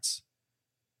starts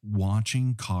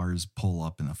watching cars pull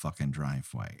up in the fucking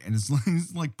driveway. And it's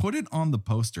like put it on the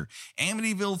poster.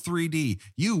 Amityville 3D,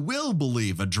 you will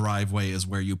believe a driveway is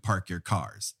where you park your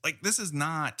cars. Like, this is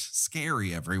not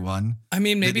scary, everyone. I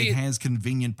mean, maybe It has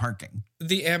convenient parking.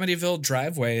 the Amityville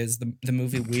driveway is the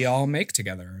movie we all make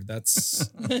together. That's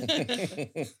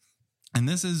And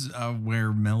this is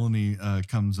where Melanie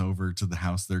comes over to the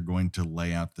house. They're going to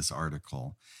lay out this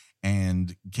article.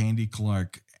 And Candy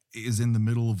Clark is in the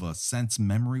middle of a sense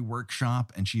memory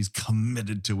workshop, and she's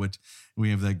committed to it. We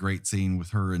have that great scene with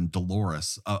her and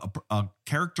Dolores, a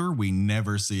character we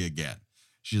never see again.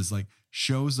 She just like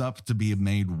shows up to be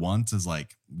made once, is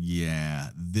like, yeah,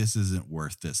 this isn't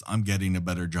worth this. I'm getting a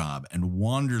better job, and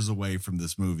wanders away from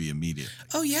this movie immediately.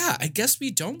 oh yeah. I guess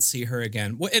we don't see her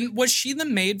again. And was she the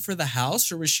maid for the house,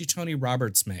 or was she Tony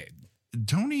Roberts' maid?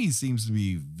 Tony seems to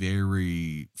be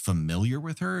very familiar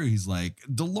with her. He's like,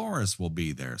 Dolores will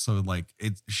be there. So like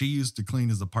she used to clean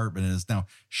his apartment and is now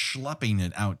schlepping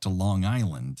it out to Long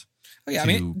Island. Oh yeah, I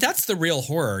mean that's the real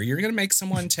horror. You're gonna make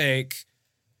someone take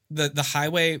the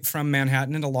highway from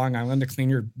Manhattan into Long Island to clean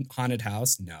your haunted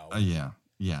house? No.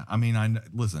 Yeah. I mean,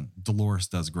 listen, Dolores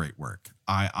does great work.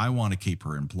 I want to keep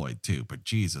her employed too, but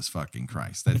Jesus fucking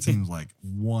Christ, that seems like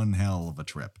one hell of a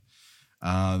trip.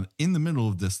 In the middle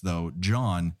of this, though,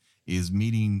 John is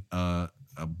meeting a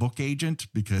book agent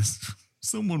because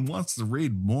someone wants to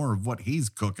read more of what he's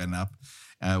cooking up,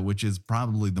 which is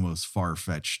probably the most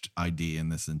far-fetched idea in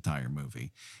this entire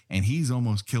movie. And he's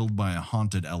almost killed by a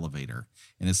haunted elevator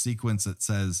in a sequence that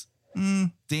says,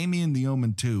 Damien the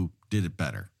Omen 2 did it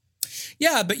better.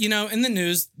 Yeah, but you know, in the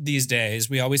news these days,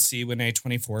 we always see when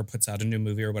A24 puts out a new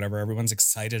movie or whatever, everyone's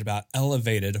excited about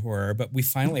elevated horror, but we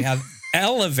finally have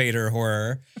elevator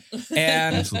horror.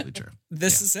 And Absolutely true.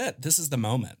 this is it. This is the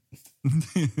moment.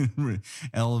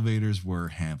 Elevators were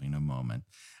having a moment.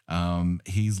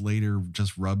 He's later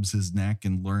just rubs his neck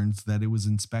and learns that it was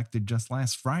inspected just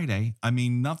last Friday. I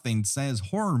mean, nothing says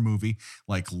horror movie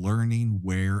like learning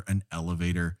where an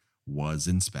elevator was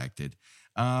inspected.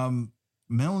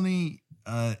 Melanie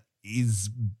is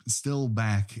still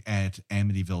back at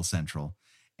Amityville Central,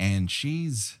 and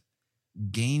she's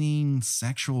gaining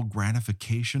sexual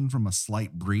gratification from a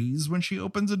slight breeze when she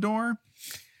opens a door.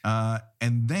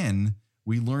 And then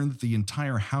we learn that the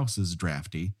entire house is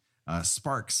drafty.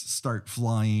 Sparks start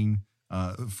flying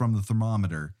from the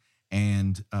thermometer,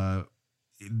 and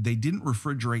they didn't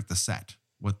refrigerate the set.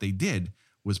 What they did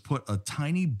was put a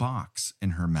tiny box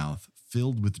in her mouth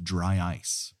filled with dry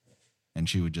ice, and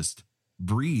she would just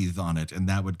breathe on it, and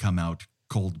that would come out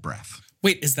cold breath.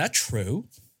 Wait, is that true?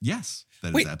 Yes,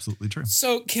 that Wait, is absolutely true.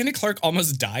 So Candy Clark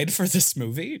almost died for this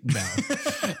movie?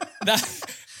 No.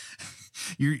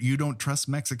 You don't trust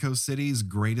Mexico City's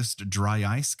greatest dry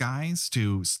ice guys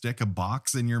to stick a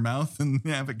box in your mouth and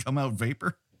have it come out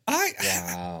vapor?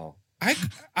 Wow.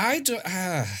 I do.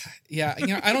 Yeah, you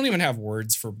know, I don't even have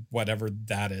words for whatever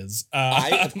that is.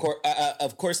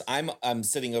 Of course, I'm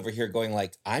sitting over here going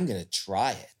like, I'm gonna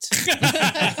try it.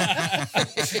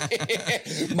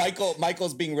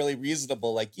 Michael's being really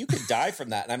reasonable. Like, you could die from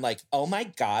that, and I'm like, oh my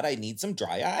god, I need some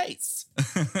dry ice.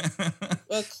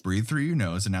 Breathe through your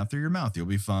nose and out through your mouth. You'll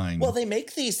be fine. Well, they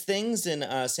make these things in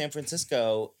San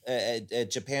Francisco at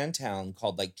Japantown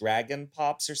called like Dragon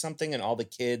Pops or something, and all the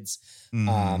kids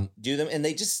do them, and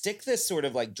they just stick this sort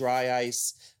of like dry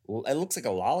ice. It looks like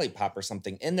a lollipop or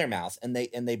something in their mouth, and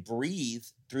they breathe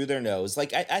through their nose.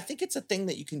 Like I think it's a thing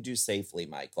that you can do safely.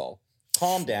 Michael,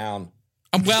 calm down.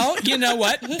 Well, you know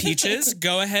what, Peaches,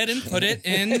 go ahead and put it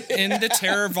in the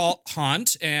Terror Vault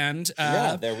haunt, and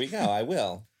Yeah, there we go. I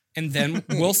will. and then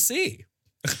we'll see.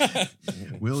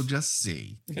 We'll just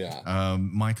see. Yeah.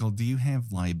 Michael, do you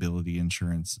have liability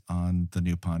insurance on the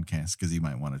new podcast? Because you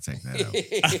might want to take that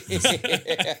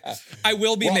out. I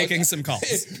will be making some calls.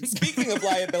 Speaking of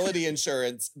liability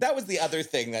insurance, that was the other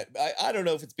thing that I don't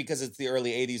know if it's because it's the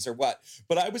early 80s or what,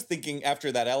 but I was thinking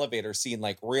after that elevator scene,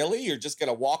 like, really? You're just going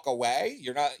to walk away?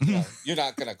 You're not, you're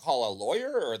not going to call a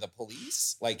lawyer or the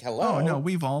police? Like, hello? Oh, no,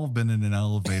 we've all been in an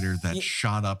elevator that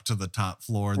shot up to the top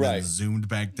floor, then zoomed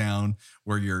back down,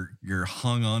 where you're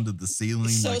hung onto the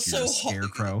ceiling like you're a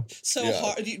scarecrow.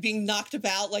 Hard, being knocked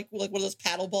about like one of those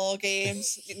paddleball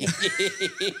games.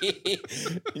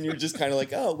 And you're just kind of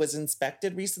like, oh, it was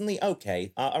inspected recently?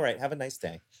 Okay. All right. Have a nice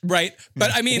day. Right.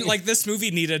 But I mean, like, this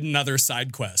movie needed another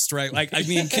side quest, right? Like, I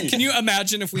mean, can you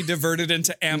imagine if we diverted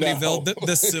into Amityville,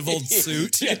 the civil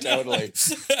suit? Yeah, totally.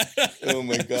 Oh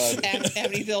my God.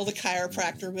 Amityville, the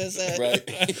chiropractor visit. Right.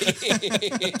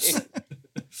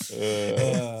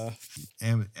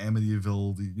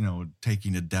 Amityville,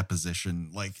 taking a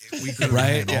deposition. Like, we could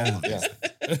have had all of this.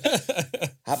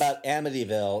 How about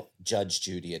Amityville Judge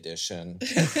Judy edition?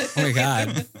 Oh my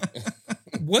God.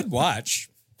 Would watch.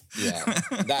 Yeah.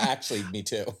 That actually, me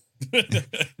too.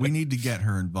 We need to get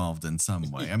her involved in some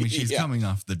way. I mean, she's coming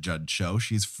off the Judge show.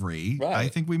 She's free. Right. I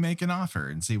think we make an offer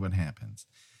and see what happens.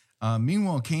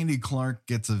 Meanwhile, Candy Clark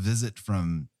gets a visit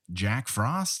from Jack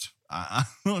Frost.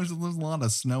 There's a lot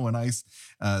of snow and ice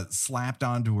slapped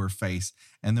onto her face.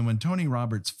 And then when Tony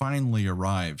Roberts finally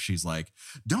arrives, she's like,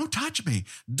 don't touch me.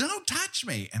 Don't touch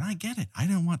me. And I get it. I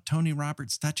don't want Tony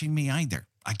Roberts touching me either.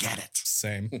 I get it.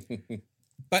 Same.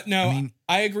 But no,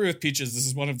 I agree with Peaches. This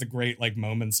is one of the great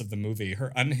moments of the movie.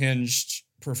 Her unhinged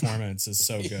performance is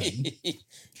so good.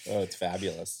 Oh, it's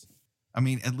fabulous. I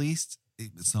mean, at least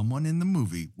someone in the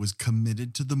movie was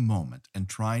committed to the moment and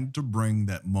trying to bring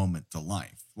that moment to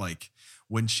life. Like,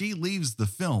 when she leaves the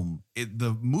film,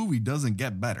 the movie doesn't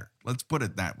get better. Let's put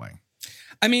it that way.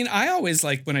 I mean, I always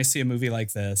when I see a movie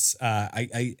like this,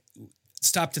 I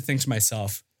stop to think to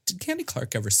myself, did Candy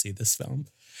Clark ever see this film?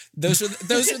 Those are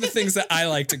the things that I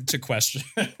like to question.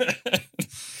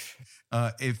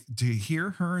 If to hear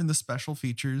her in the special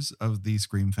features of the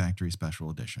Scream Factory Special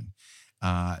Edition,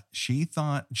 she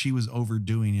thought she was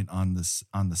overdoing it on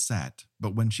the set,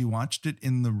 but when she watched it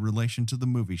in the relation to the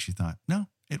movie, she thought, no,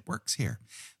 it works here.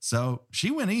 So she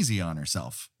went easy on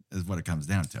herself, is what it comes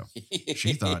down to.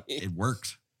 She thought it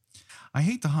worked. I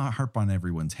hate to harp on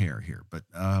everyone's hair here, but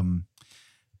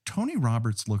Tony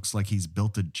Roberts looks like he's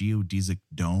built a geodesic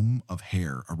dome of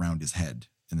hair around his head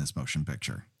in this motion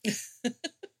picture.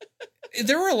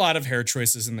 There were a lot of hair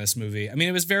choices in this movie. I mean,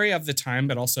 it was very of the time,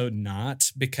 but also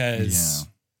not, because,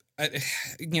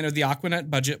 the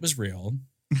Aquanet budget was real.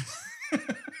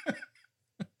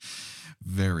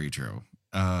 Very true.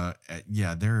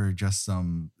 There are just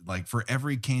some, for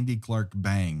every Candy Clark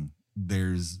bang,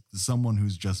 there's someone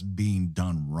who's just being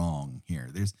done wrong here.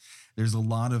 There's a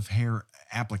lot of hair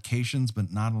applications,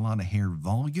 but not a lot of hair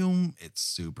volume. It's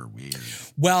super weird.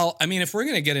 Well, I mean, if we're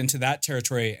going to get into that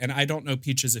territory, and I don't know,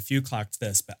 Peaches, if you clocked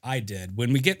this, but I did.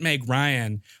 When we get Meg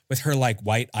Ryan with her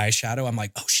white eyeshadow, I'm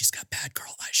like, oh, she's got bad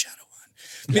girl eyeshadow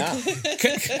on.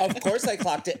 Yeah. Of course I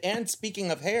clocked it. And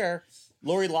speaking of hair,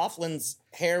 Lori Loughlin's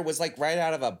hair was right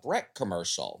out of a Breck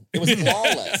commercial. It was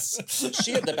flawless.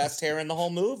 She had the best hair in the whole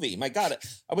movie. My God,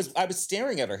 I was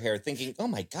staring at her hair thinking, oh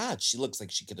my God, she looks like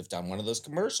she could have done one of those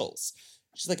commercials.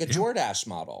 She's like a Jordache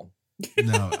model.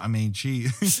 No, I mean, she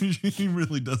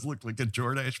really does look like a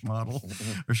Jordache model,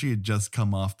 or she had just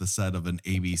come off the set of an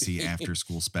ABC after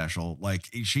school special.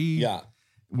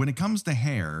 When it comes to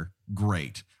hair,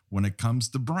 great. When it comes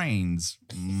to brains,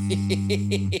 Who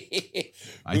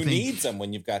needs them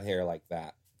when you've got hair like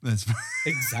that? That's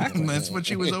exactly. That's what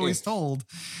she was always told.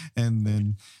 And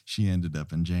then she ended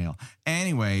up in jail.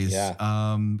 Anyways,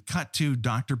 cut to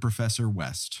Dr. Professor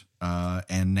West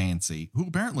and Nancy, who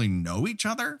apparently know each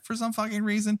other for some fucking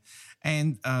reason.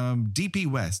 And DP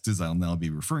West, as I'll now be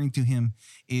referring to him,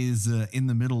 is in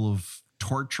the middle of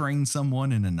torturing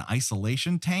someone in an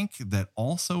isolation tank that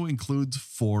also includes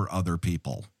 4 other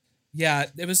people. Yeah,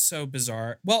 it was so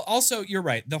bizarre. Well, also, you're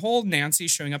right. The whole Nancy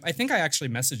showing up, I think I actually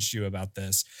messaged you about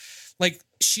this.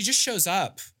 She just shows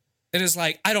up and is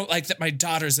like, I don't like that my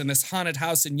daughter's in this haunted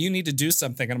house and you need to do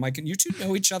something. And I'm like, and you two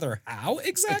know each other how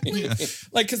exactly?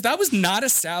 Because that was not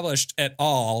established at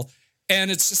all. And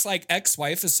it's just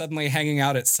ex-wife is suddenly hanging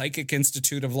out at Psychic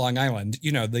Institute of Long Island,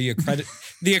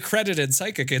 the accredited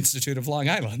Psychic Institute of Long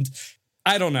Island.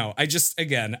 I don't know. I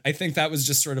think that was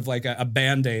just sort of a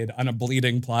Band-Aid on a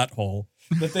bleeding plot hole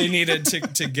that they needed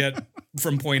to get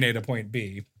from point A to point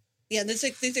B. Yeah, these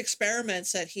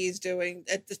experiments that he's doing,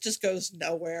 it just goes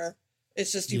nowhere.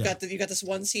 It's just you got this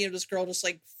one scene of this girl just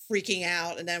like freaking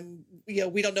out, and then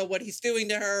we don't know what he's doing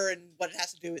to her and what it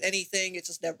has to do with anything. It's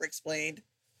just never explained.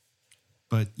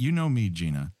 But you know me,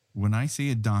 Gina. When I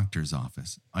see a doctor's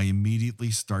office, I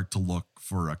immediately start to look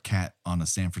for a cat on a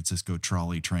San Francisco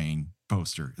trolley train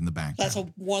poster in the background. That's a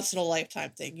once in a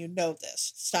lifetime thing. You know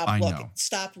this. Stop I looking. know.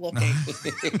 Stop looking.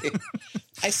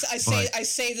 I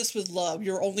say this with love.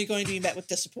 You're only going to be met with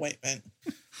disappointment.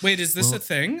 Wait, is this a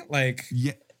thing? Like,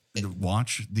 yeah.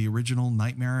 Watch the original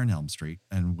Nightmare on Elm Street,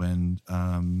 and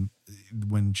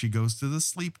when she goes to the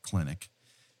sleep clinic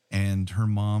and her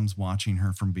mom's watching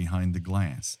her from behind the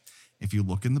glass, if you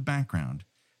look in the background,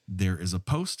 there is a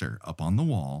poster up on the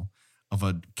wall of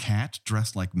a cat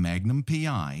dressed like Magnum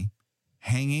PI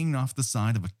hanging off the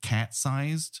side of a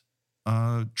cat-sized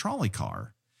trolley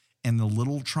car. And the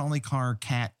little trolley car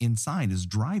cat inside is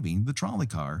driving the trolley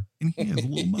car, and he has a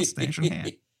little mustache and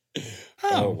hat.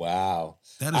 Oh, wow.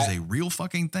 That is a real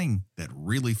fucking thing that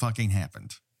really fucking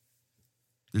happened.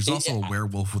 There's also a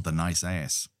werewolf with a nice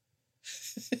ass.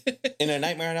 In A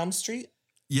Nightmare on Elm Street?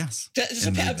 Just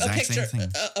Yes.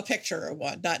 a picture of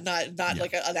one, not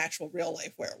like an actual real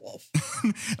life werewolf.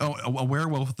 A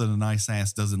werewolf with a nice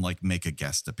ass doesn't like make a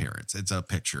guest appearance. It's a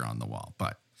picture on the wall,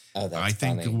 but I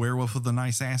think a werewolf with a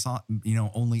nice ass,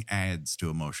 only adds to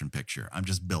a motion picture. I'm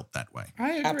just built that way. I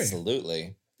agree.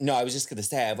 Absolutely. No, I was just going to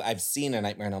say, I've seen A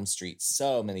Nightmare on Elm Street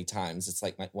so many times. It's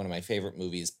like one of my favorite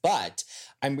movies. But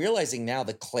I'm realizing now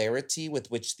the clarity with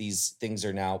which these things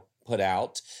are now put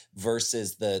out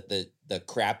versus the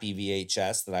crappy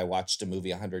VHS that I watched a movie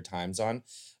 100 times on.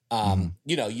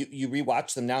 You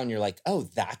rewatch them now and you're like, oh,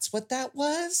 that's what that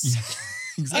was? Yeah.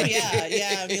 Exactly. Oh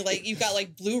yeah. I mean, like you've got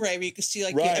like Blu-ray where you can see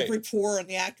like every pore on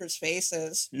the actors'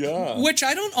 faces. Yeah, which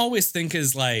I don't always think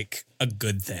is like a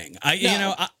good thing.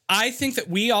 I think that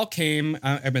we all came.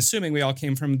 I'm assuming we all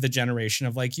came from the generation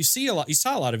of like you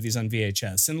saw a lot of these on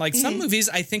VHS, and like some movies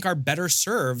I think are better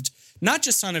served not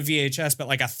just on a VHS, but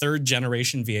like a third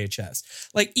generation VHS.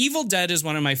 Like Evil Dead is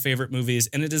one of my favorite movies,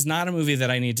 and it is not a movie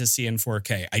that I need to see in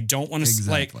 4K. I don't want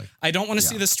to I don't want to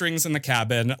see the strings in the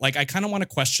cabin. Like I kind of want to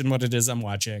question what it is I'm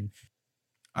watching.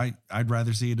 I'd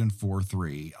rather see it in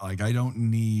 4:3. Like I don't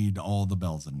need all the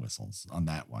bells and whistles on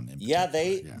that one.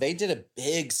 They did a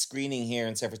big screening here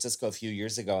in San Francisco a few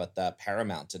years ago at the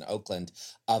Paramount in Oakland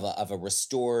of a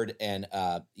restored and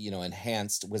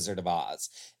enhanced Wizard of Oz.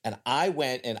 And I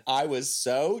went and I was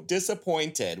so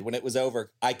disappointed when it was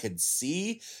over. I could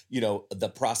see,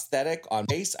 the prosthetic on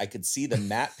face. I could see the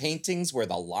matte paintings where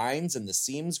the lines and the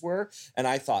seams were. And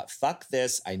I thought, fuck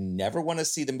this. I never want to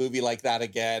see the movie like that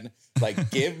again.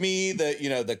 Like, give me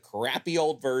the crappy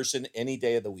old version any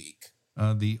day of the week.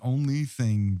 The only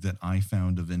thing that I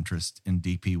found of interest in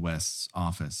DP West's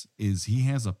office is he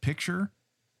has a picture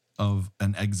of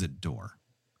an exit door.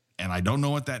 And I don't know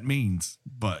what that means,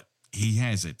 but he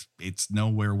has it. It's no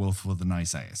werewolf with a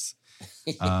nice ass.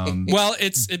 Well,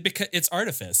 it's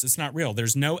artifice. It's not real.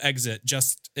 There's no exit,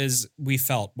 just as we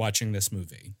felt watching this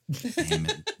movie. Damn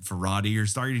it, Ferrati, you're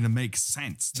starting to make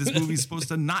sense. This movie's supposed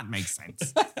to not make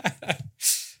sense.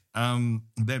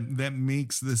 That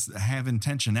makes this have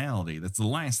intentionality. That's the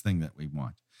last thing that we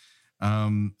want.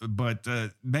 But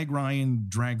Meg Ryan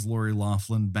drags Lori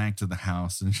Loughlin back to the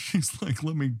house, and she's like,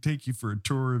 let me take you for a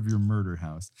tour of your murder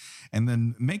house. And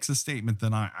then makes a statement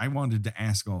that I wanted to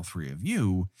ask all three of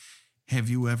you. Have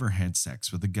you ever had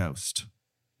sex with a ghost?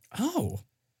 Oh.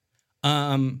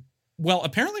 Well,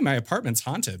 apparently my apartment's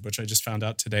haunted, which I just found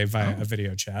out today via a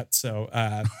video chat. So,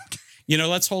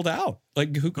 let's hold out.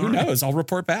 Like, who knows? I'll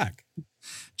report back.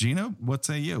 Gina, what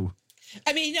say you?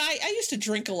 I mean, I used to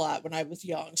drink a lot when I was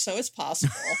young, so it's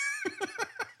possible.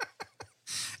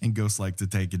 And ghosts like to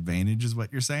take advantage, is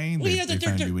what you're saying? Well, they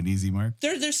found you an easy mark?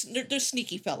 They're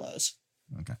sneaky fellows.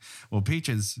 Okay. Well,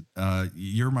 Peaches,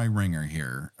 you're my ringer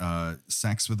here.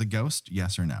 Sex with a ghost,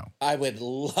 yes or no? I would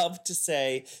love to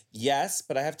say yes,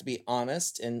 but I have to be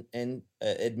honest and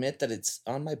admit that it's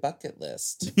on my bucket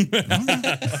list.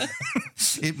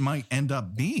 It might end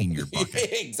up being your bucket.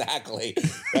 Exactly.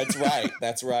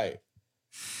 That's right.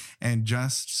 And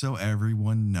just so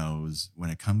everyone knows, when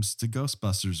it comes to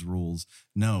Ghostbusters rules,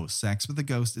 no, sex with a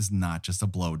ghost is not just a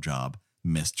blowjob,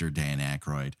 Mr. Dan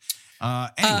Aykroyd.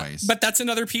 Anyways. But that's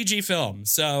another PG film.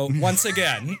 So once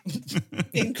again.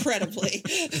 Incredibly.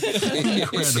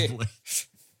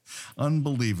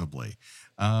 Unbelievably.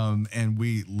 And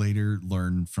we later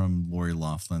learned from Lori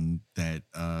Loughlin that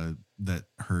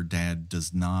her dad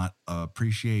does not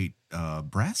appreciate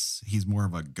breasts. He's more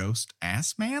of a ghost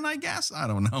ass man, I guess. I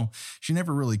don't know. She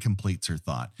never really completes her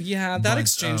thought. Yeah, that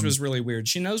exchange was really weird.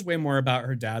 She knows way more about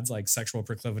her dad's like sexual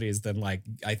proclivities than like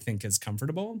I think is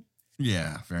comfortable.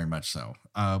 Yeah, very much so.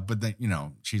 But then, you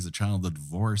know, she's a child of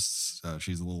divorce.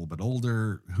 She's a little bit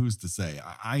older. Who's to say?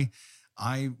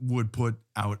 I would put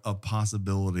out a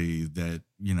possibility that,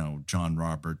 you know, John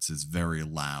Roberts is very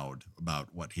loud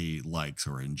about what he likes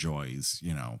or enjoys,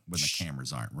 you know, when the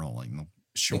cameras aren't rolling.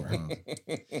 Sure.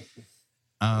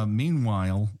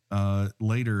 Meanwhile,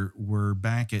 later we're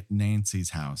back at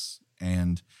Nancy's house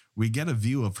and we get a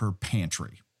view of her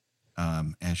pantry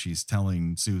as she's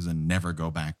telling Susan never go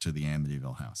back to the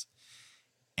Amityville house.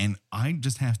 And I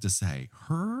just have to say,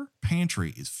 her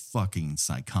pantry is fucking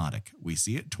psychotic. We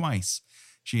see it twice.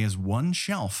 She has one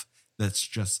shelf that's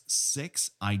just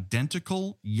 6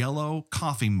 identical yellow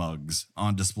coffee mugs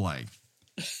on display.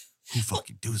 Who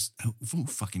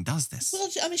fucking does this? Well,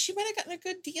 I mean, she might have gotten a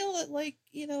good deal at, like,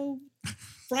 you know,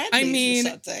 Bradley's or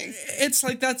something. It's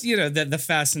like that's, you know, the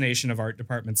fascination of art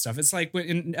department stuff. It's like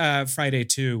in Friday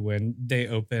 2 when they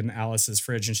open Alice's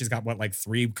fridge and she's got what, like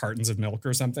 3 cartons of milk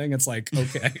or something. It's like,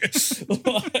 okay.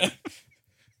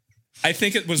 I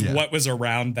think it was what was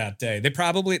around that day. They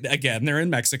probably, again, they're in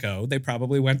Mexico. They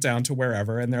probably went down to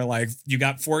wherever and they're like, you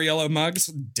got 4 yellow mugs?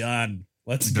 Done.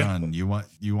 Let's Done. go.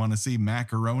 You want to see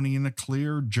macaroni in a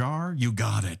clear jar? You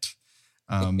got it.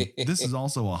 This is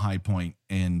also a high point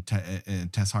in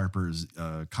Tess Harper's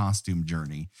costume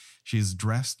journey. She's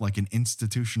dressed like an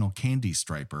institutional candy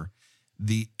striper.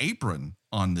 The apron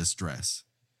on this dress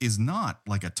is not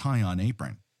like a tie-on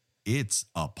apron. It's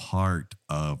a part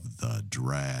of the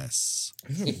dress.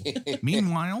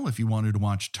 Meanwhile, if you wanted to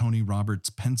watch Tony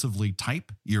Roberts pensively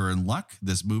type, you're in luck.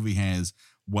 This movie has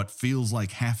what feels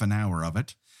like half an hour of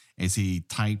it as he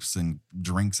types and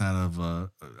drinks out of a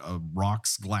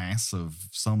rocks glass of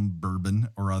some bourbon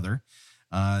or other.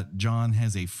 John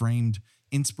has a framed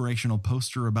inspirational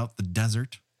poster about the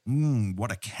desert.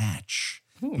 What a catch.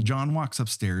 John walks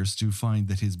upstairs to find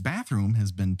that his bathroom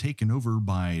has been taken over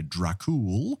by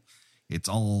Dracul. It's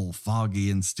all foggy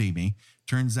and steamy.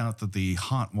 Turns out that the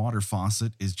hot water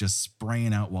faucet is just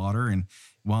spraying out water. And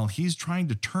while he's trying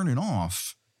to turn it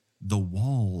off, the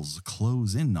walls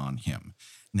close in on him.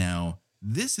 Now,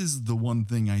 this is the one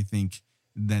thing I think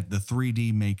that the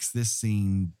 3D makes this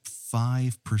scene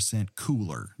 5%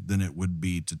 cooler than it would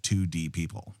be to 2D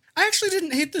people. I actually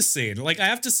didn't hate this scene. Like, I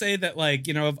have to say that, like,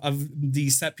 you know, of the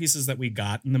set pieces that we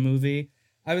got in the movie,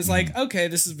 I was like, okay,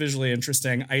 this is visually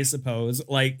interesting, I suppose.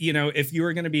 Like, you know, if you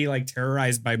were going to be, like,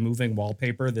 terrorized by moving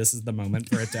wallpaper, this is the moment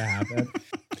for it to happen.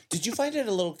 Did you find it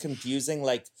a little confusing?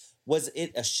 Like, was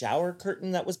it a shower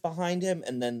curtain that was behind him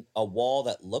and then a wall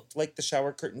that looked like the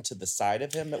shower curtain to the side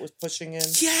of him that was pushing in?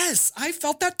 Yes, I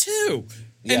felt that too.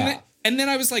 Yeah. And then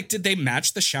I was like, did they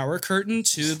match the shower curtain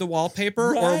to the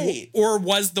wallpaper? Right. Or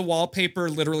was the wallpaper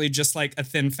literally just like a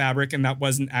thin fabric and that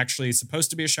wasn't actually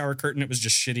supposed to be a shower curtain? It was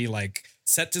just shitty, like,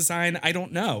 set design. I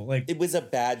don't know. Like, it was a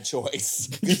bad choice.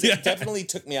 It definitely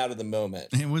took me out of the moment.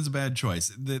 It was a bad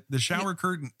choice. The shower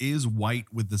curtain is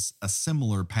white with a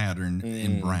similar pattern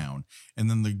in brown. And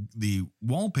then the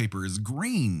wallpaper is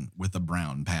green with a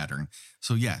brown pattern.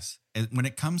 So yes, when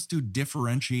it comes to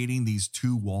differentiating these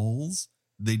two walls,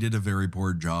 they did a very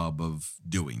poor job of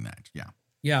doing that. Yeah.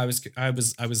 Yeah, I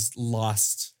was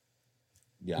lost.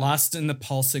 Yeah. Lost in the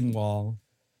pulsing wall.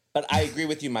 But I agree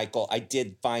with you, Michael. I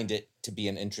did find it to be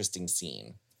an interesting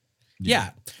scene.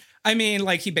 Yeah. I mean,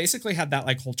 like, he basically had that,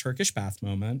 like, whole Turkish bath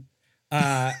moment.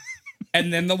 And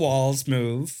then the walls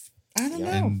move. I don't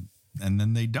know. And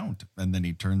then they don't. And then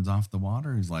he turns off the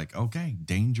water. He's like, okay,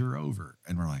 danger over.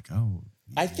 And we're like, oh,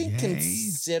 I think yay.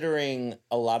 Considering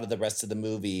a lot of the rest of the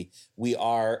movie, we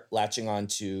are latching on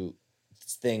to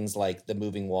things like the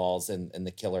moving walls and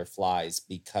the killer flies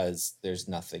because there's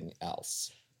nothing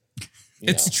else.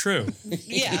 It's true.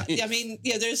 Yeah. I mean,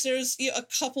 yeah, there's a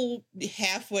couple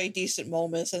halfway decent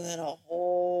moments and then a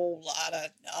whole lot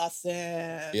of nothing.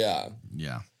 Yeah.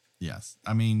 Yeah. Yes.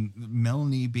 I mean,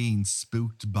 Melanie being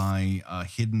spooked by a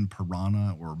hidden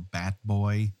piranha or bat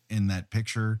boy in that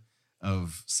picture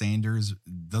of Sanders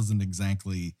doesn't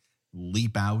exactly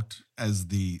leap out as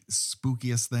the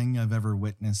spookiest thing I've ever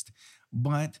witnessed.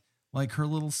 But like her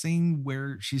little scene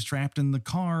where she's trapped in the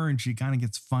car and she kind of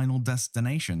gets final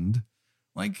destinationed.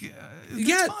 Like,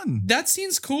 it's fun. That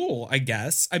scene's cool, I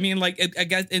guess. I mean, like, I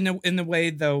guess in the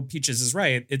way though, Peaches is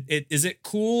right. Is it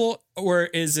cool or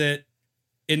is it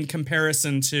in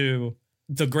comparison to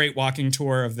the great walking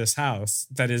tour of this house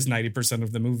that is 90%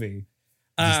 of the movie?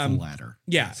 Just the latter.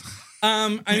 Yeah.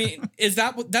 I mean,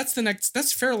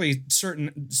 that's fairly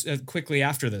certain quickly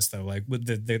after this though, like with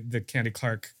the Candy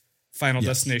Clark Final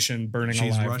Destination burning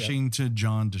alive. She's rushing to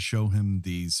John to show him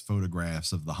these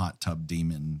photographs of the hot tub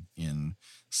demon in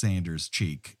Sanders'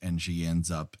 cheek, and she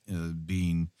ends up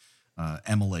being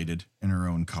immolated in her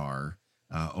own car,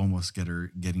 almost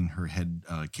getting her head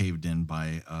caved in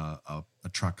by a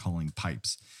truck hauling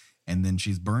pipes. And then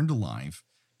she's burned alive.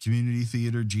 Community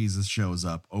Theater Jesus shows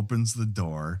up, opens the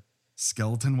door.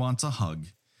 Skeleton wants a hug.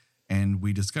 And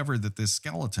we discover that this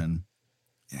skeleton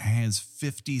has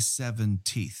 57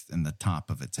 teeth in the top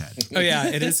of its head. Oh yeah,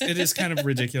 it is kind of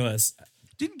ridiculous.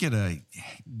 Didn't get a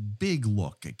big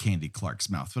look at Candy Clark's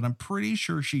mouth, but I'm pretty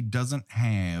sure she doesn't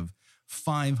have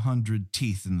 500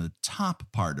 teeth in the top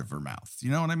part of her mouth.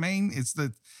 You know what I mean? It's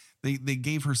that they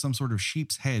gave her some sort of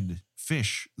sheep's head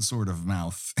fish sort of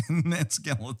mouth in that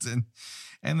skeleton.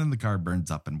 And then the car burns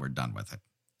up and we're done with it.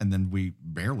 And then we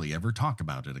barely ever talk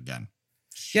about it again.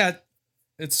 Yeah,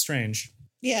 it's strange.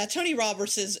 Yeah, Tony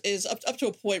Roberts is up to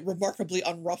a point remarkably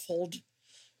unruffled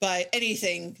by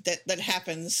anything that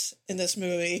happens in this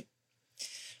movie.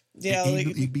 You know,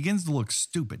 he begins to look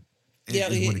stupid. Yeah,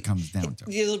 is what it comes down to.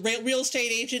 The real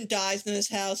estate agent dies in his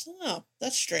house. Oh,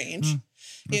 that's strange.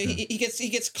 Okay. You know, he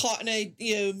gets caught in a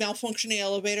malfunctioning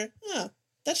elevator. Oh,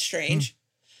 that's strange.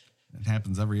 It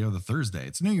happens every other Thursday.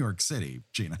 It's New York City,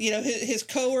 Gina. You know, his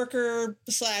coworker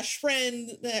 /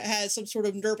 friend has some sort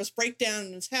of nervous breakdown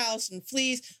in his house and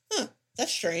flees. Huh,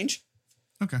 that's strange.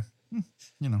 Okay.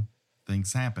 You know,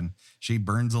 things happen. She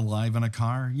burns alive in a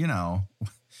car. You know,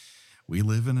 we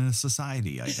live in a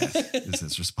society, I guess, is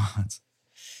his response.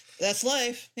 That's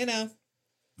life, you know.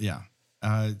 Yeah.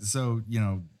 So, you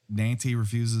know, Nancy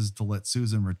refuses to let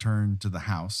Susan return to the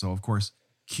house. So, of course,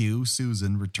 cue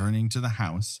Susan returning to the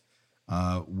house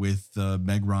with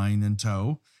Meg Ryan in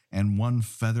tow and one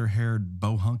feather-haired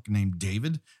bohunk named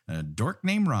David and a dork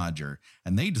named Roger.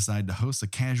 And they decide to host a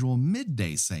casual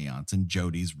midday seance in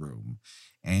Jody's room.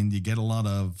 And you get a lot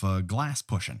of glass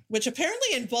pushing. Which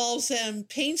apparently involves them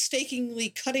painstakingly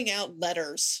cutting out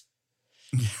letters.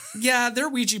 Yeah, their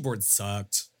Ouija board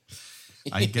sucked.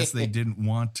 I guess they didn't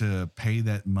want to pay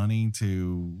that money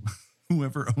to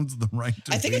whoever owns the right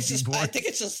to I think Ouija I think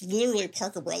it's just literally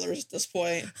Parker Brothers at this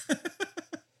point.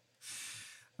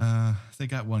 They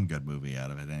got one good movie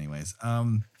out of it anyways.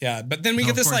 Yeah, but then we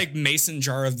get this course. like mason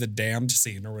jar of the damned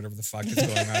scene or whatever the fuck is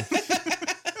going on.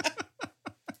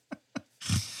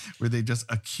 Where they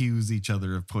just accuse each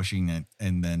other of pushing it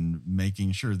and then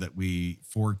making sure that we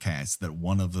forecast that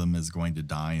one of them is going to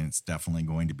die and it's definitely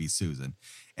going to be Susan.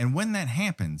 And when that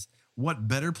happens, what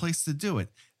better place to do it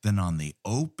than on the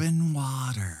open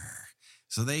water?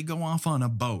 So they go off on a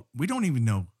boat. We don't even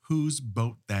know whose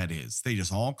boat that is. They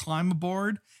just all climb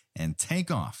aboard and take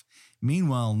off.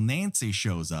 Meanwhile, Nancy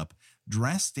shows up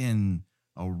dressed in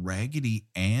a Raggedy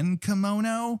Ann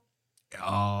kimono.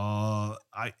 I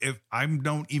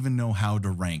don't even know how to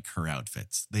rank her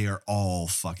outfits. They are all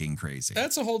fucking crazy.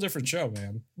 That's a whole different show,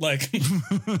 man. Like,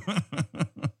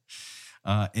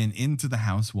 and into the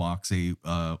house walks a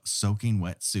soaking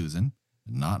wet Susan,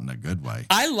 not in a good way.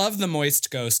 I love the moist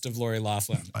ghost of Lori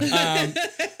Loughlin. I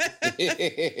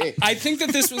think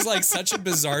that this was like such a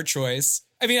bizarre choice.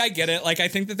 I mean, I get it. Like, I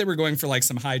think that they were going for like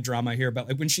some high drama here, but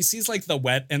like when she sees like the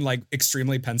wet and like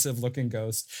extremely pensive looking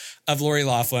ghost of Lori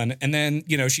Loughlin, and then,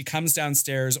 you know, she comes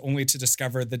downstairs only to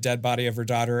discover the dead body of her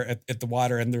daughter at the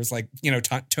water. And there's like, you know,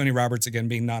 Tony Roberts again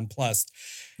being nonplussed.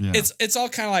 Yeah. It's all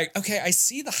kind of like, okay, I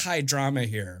see the high drama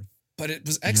here, but it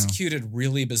was executed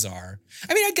really bizarre.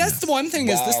 I mean, I guess the one thing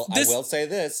is this. I will say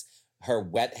this. Her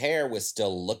wet hair was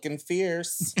still looking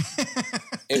fierce.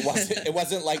 It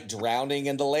wasn't like drowning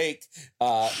in the lake,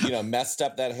 messed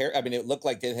up that hair. I mean, it looked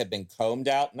like it had been combed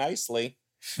out nicely.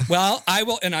 Well, I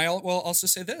will also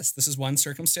say this. This is one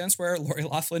circumstance where Lori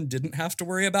Loughlin didn't have to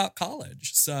worry about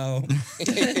college. So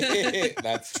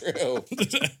that's true.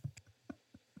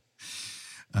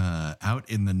 Out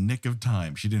in the nick of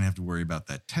time. She didn't have to worry about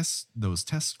those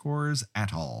test scores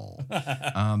at all.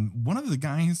 One of the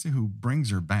guys who brings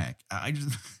her back, I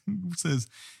just says,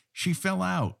 she fell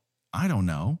out. I don't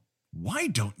know. Why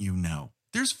don't you know?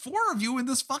 There's 4 of you in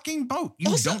this fucking boat.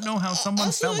 You don't know how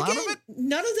someone fell out of it?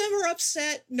 None of them are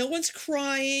upset. No one's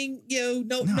crying.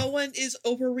 No one is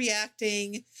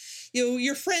overreacting.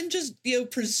 Your friend just,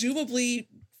 presumably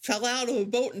fell out of a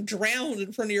boat and drowned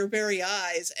in front of your very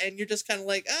eyes. And you're just kind of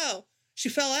like, oh, she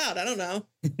fell out. I don't know.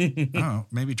 Oh,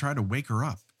 maybe try to wake her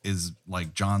up is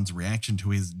like John's reaction to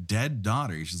his dead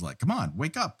daughter. She's like, come on,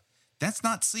 wake up. That's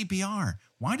not CPR.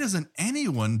 Why doesn't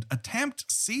anyone attempt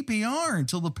CPR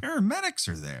until the paramedics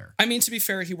are there? I mean, to be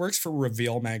fair, he works for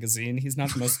Reveal magazine. He's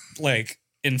not the most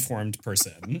informed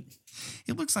person.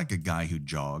 He looks like a guy who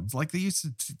jogs. Like they used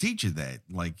to teach you that.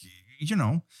 Like, you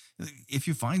know, if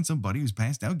you find somebody who's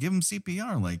passed out, give them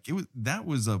CPR. Like that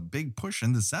was a big push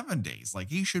in the 70s. Like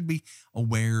he should be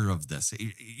aware of this.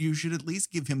 You should at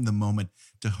least give him the moment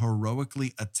to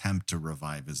heroically attempt to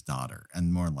revive his daughter,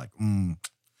 and more like,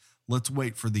 let's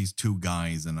wait for these two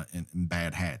guys in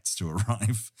bad hats to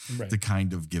arrive to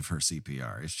kind of give her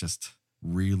CPR. It's just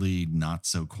really not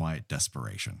so quiet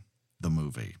desperation, the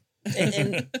movie.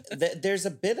 And there's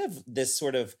a bit of this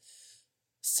sort of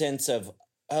sense of,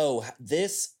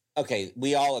 okay,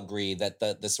 we all agree that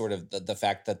the sort of the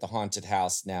fact that the haunted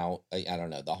house now, I don't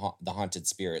know, the haunted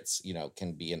spirits, you know,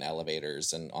 can be in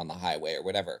elevators and on the highway or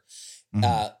whatever.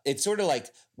 It's sort of like,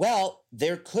 well,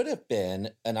 there could have been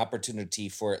an opportunity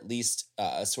for at least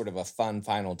a sort of a fun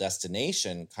final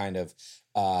destination kind of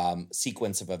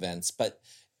sequence of events, but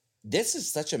this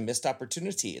is such a missed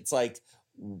opportunity. It's like,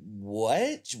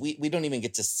 what? We don't even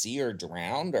get to see her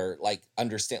drowned or like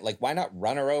understand, like, why not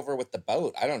run her over with the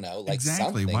boat? I don't know, like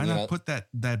exactly. Something, why not put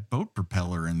that boat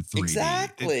propeller in 3D?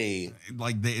 Exactly.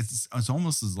 It's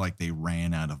almost as like they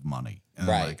ran out of money. And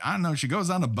like, I don't know, she goes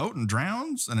on a boat and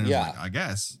drowns, and it's like, I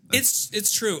guess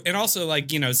it's true. And also,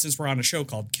 like, you know, since we're on a show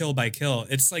called Kill by Kill,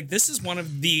 it's like this is one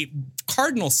of the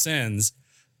cardinal sins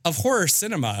of horror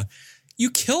cinema.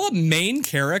 You kill a main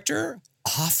character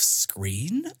off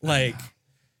screen, like.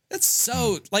 That's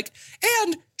so, like,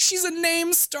 and she's a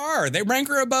name star. They rank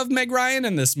her above Meg Ryan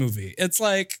in this movie. It's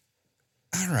like,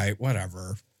 all right,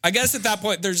 whatever. I guess at that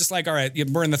point, they're just like, all right,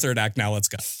 we're in the third act now. Let's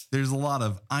go. There's a lot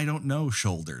of I don't know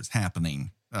shoulders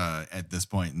happening at this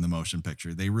point in the motion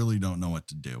picture. They really don't know what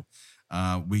to do.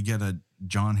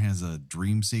 John has a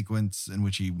dream sequence in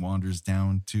which he wanders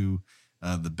down to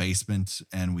the basement,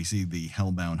 and we see the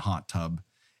hellbound hot tub,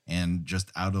 and just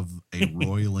out of a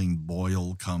roiling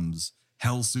boil comes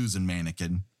Hell Susan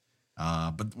mannequin,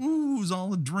 but it was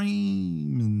all a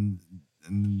dream,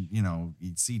 and you know,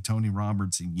 you'd see Tony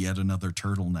Roberts in yet another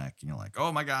turtleneck, and you're like,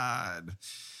 oh my god,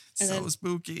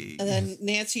 spooky. And then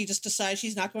Nancy just decides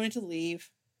she's not going to leave.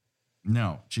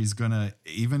 No, she's gonna,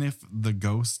 even if the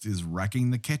ghost is wrecking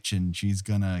the kitchen, she's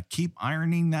gonna keep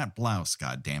ironing that blouse.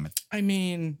 God damn it! I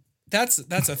mean, that's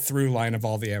a through line of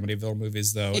all the Amityville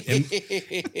movies, though.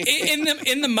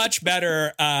 In the much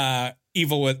better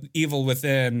Evil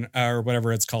Within, or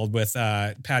whatever it's called, with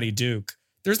Patty Duke.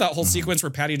 There's that whole sequence where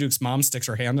Patty Duke's mom sticks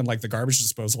her hand in like the garbage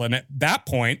disposal, and at that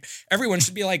point, everyone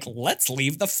should be like, "Let's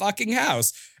leave the fucking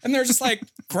house." And they're just like,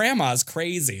 "Grandma's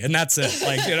crazy," and that's it.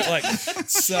 Like, you know, like,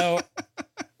 so.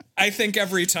 I think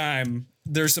every time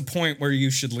there's a point where you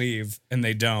should leave, and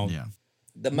they don't. Yeah.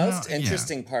 The most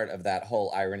interesting part of that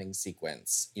whole ironing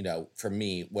sequence, you know, for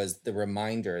me, was the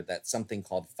reminder that something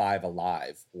called Five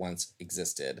Alive once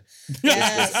existed.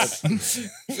 Yes.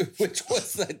 Which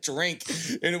was a drink,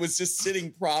 and it was just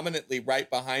sitting prominently right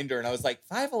behind her. And I was like,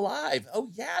 Five Alive?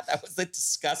 Oh, yeah, that was a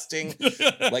disgusting,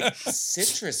 like,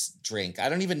 citrus drink. I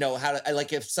don't even know how to,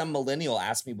 like, if some millennial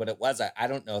asked me what it was, I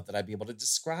don't know that I'd be able to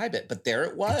describe it, but there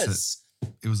it was.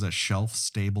 It was a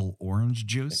shelf-stable orange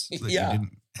juice that you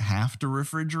didn't have to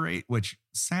refrigerate, which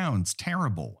sounds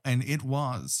terrible, and it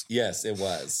was. Yes, it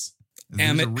was.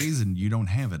 There's a reason you don't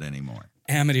have it anymore.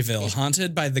 Amityville,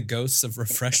 haunted by the ghosts of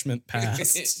refreshment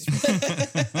past.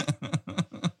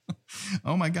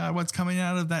 Oh my God, what's coming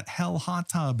out of that hell hot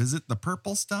tub? Is it the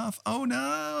purple stuff? Oh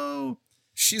no!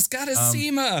 She's got a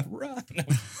SEMA. Run.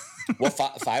 Well,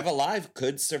 Five Alive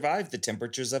could survive the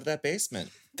temperatures of that basement.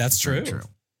 That's true.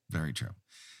 Very true.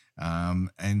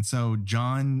 And so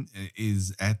John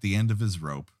is at the end of his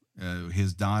rope,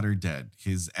 his daughter dead,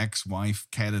 his ex-wife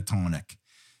catatonic.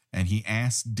 And he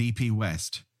asks DP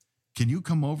West, can you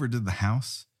come over to the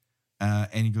house?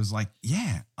 And he goes like,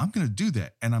 yeah, I'm going to do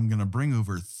that. And I'm going to bring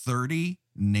over 30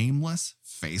 nameless,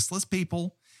 faceless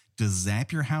people to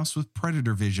zap your house with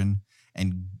predator vision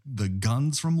and the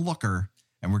guns from Looker.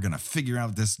 And we're going to figure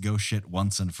out this ghost shit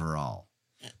once and for all.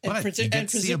 But you get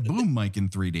to see a boom mic in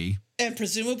 3D. And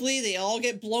presumably they all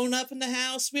get blown up in the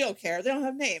house. We don't care. They don't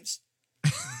have names.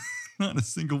 Not a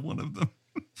single one of them.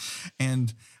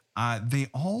 And they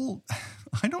all,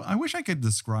 I wish I could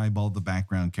describe all the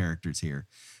background characters here,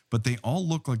 but they all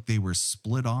look like they were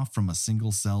split off from a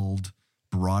single-celled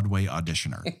Broadway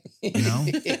auditioner. You know?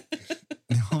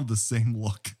 They all have the same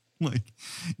look. Like,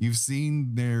 you've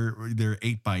seen their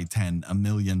 8x10 a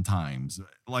million times.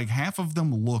 Like, half of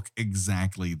them look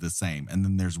exactly the same. And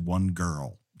then there's one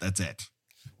girl. That's it.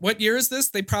 What year is this?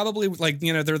 They probably, like,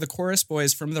 you know, they're the chorus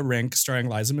boys from The Rink, starring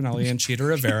Liza Minnelli and Chita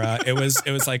Rivera. It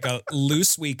was like a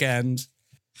loose weekend.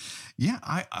 Yeah,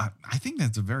 I think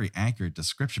that's a very accurate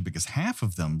description because half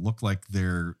of them look like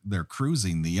they're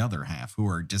cruising the other half who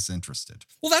are disinterested.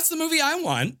 Well, that's the movie I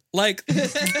want. Like,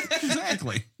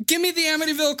 Exactly. give me the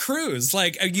Amityville cruise.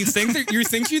 Like, you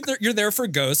think you're there for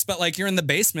ghosts, but like you're in the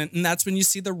basement, and that's when you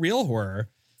see the real horror,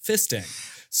 fisting.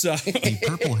 So A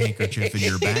purple handkerchief in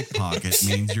your back pocket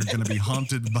means you're going to be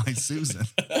haunted by Susan.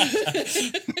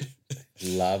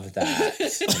 Love that.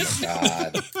 Oh my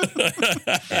God.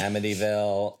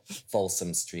 Amityville,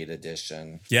 Folsom Street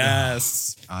edition.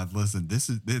 yes. Listen,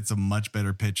 it's a much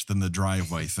better pitch than the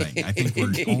driveway thing. I think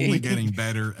we're only getting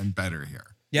better and better here.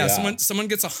 Yeah, Yeah. someone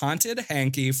gets a haunted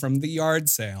hanky from the yard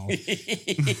sale.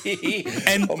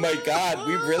 And oh my God,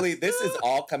 this is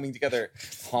all coming together.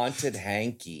 Haunted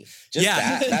Hanky. Just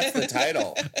Yeah. that's the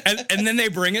title. and then they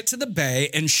bring it to the bay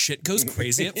and shit goes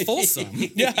crazy at Folsom.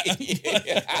 Yeah.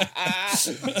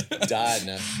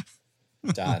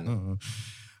 Done.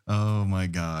 Oh my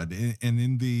God. And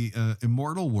in the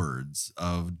immortal words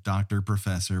of Dr.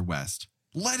 Professor West,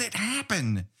 let it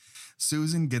happen.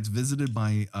 Susan gets visited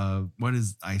by what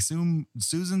is, I assume,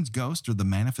 Susan's ghost or the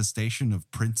manifestation of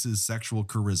Prince's sexual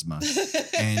charisma.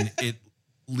 And it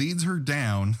leads her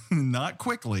down, not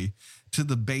quickly, to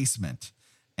the basement.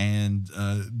 And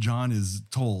John is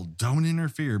told, don't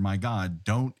interfere, my God.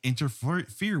 Don't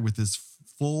interfere with this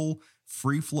full,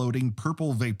 free-floating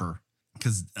purple vapor.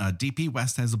 Because DP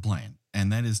West has a plan,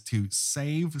 and that is to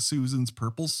save Susan's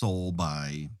purple soul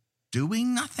by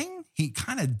doing nothing. He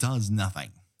kind of does nothing.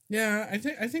 Yeah, I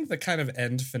think the kind of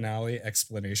end finale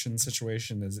explanation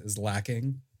situation is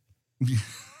lacking.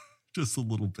 Just a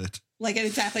little bit. Like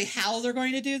exactly how they're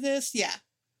going to do this. Yeah.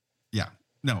 Yeah.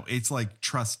 No, it's like,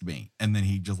 trust me. And then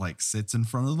he just like sits in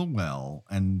front of the well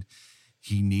and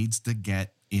he needs to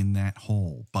get in that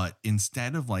hole. But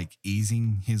instead of like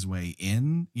easing his way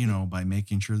in, you know, by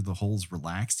making sure the hole's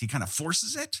relaxed, he kind of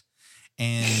forces it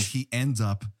and he ends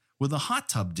up with a hot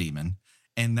tub demon.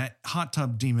 And that hot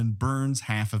tub demon burns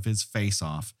half of his face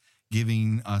off,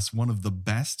 giving us one of the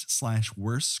best /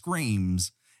 worst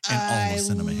screams in all of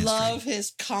cinema history. I love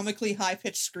his comically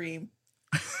high-pitched scream.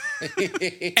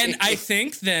 And I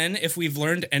think then if we've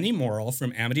learned any moral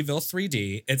from Amityville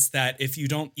 3D, it's that if you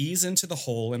don't ease into the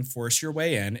hole and force your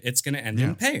way in, it's going to end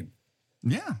in pain.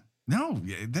 Yeah. No,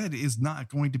 that is not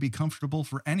going to be comfortable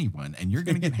for anyone. And you're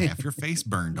going to get half your face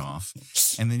burned off.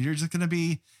 And then you're just going to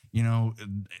be, you know,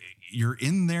 you're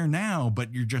in there now,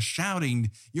 but you're just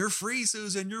shouting, you're free,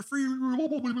 Susan, you're free.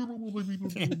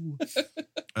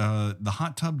 The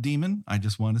hot tub demon, I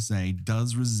just want to say,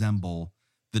 does resemble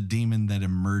the demon that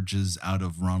emerges out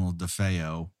of Ronald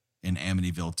DeFeo in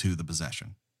Amityville 2, The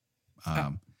Possession.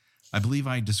 I believe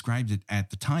I described it at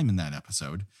the time in that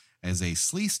episode as a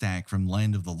slee stack from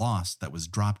Land of the Lost that was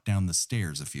dropped down the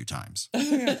stairs a few times.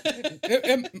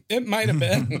 It might have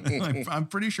been. I'm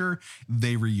pretty sure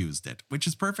they reused it, which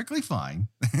is perfectly fine.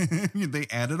 They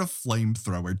added a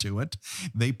flamethrower to it.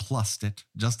 They plussed it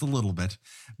just a little bit.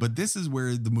 But this is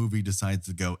where the movie decides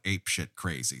to go apeshit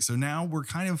crazy. So now we're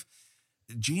kind of,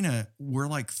 Gina, we're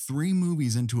like 3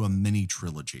 movies into a mini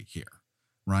trilogy here,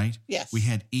 right? Yes. We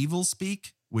had Evil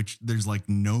Speak, which there's like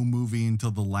no movie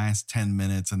until the last 10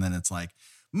 minutes. And then it's like,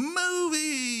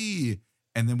 movie.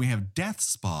 And then we have Death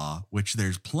Spa, which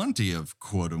there's plenty of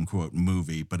quote unquote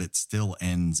movie, but it still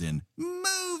ends in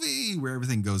movie where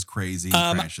everything goes crazy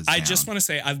and crashes down. I just want to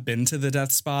say I've been to the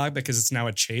Death Spa because it's now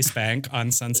a Chase Bank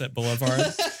on Sunset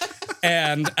Boulevard.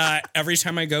 And every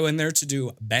time I go in there to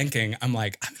do banking, I'm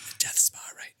like, I'm in the Death Spa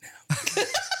right now.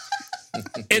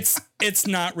 It's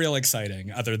not real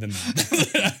exciting other than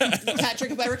that.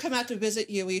 Patrick, if I ever come out to visit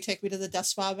you, will you take me to the Death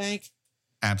Spa Bank?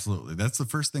 Absolutely. That's the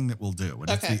first thing that we'll do. And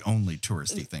Okay. it's the only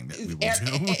touristy thing that we will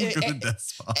do. We'll go to Death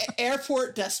Spa.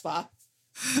 Airport Death Spa.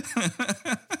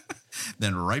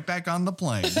 Then right back on the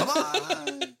plane.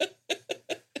 Bye-bye.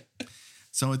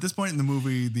 So at this point in the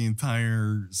movie, the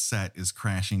entire set is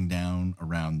crashing down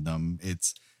around them.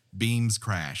 It's beams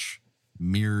crash,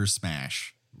 mirror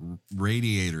smash,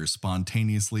 radiators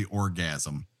spontaneously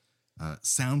orgasm.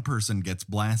 Sound person gets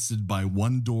blasted by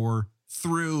one door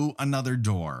through another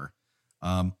door.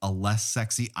 A less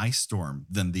sexy ice storm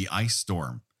than the ice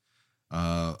storm.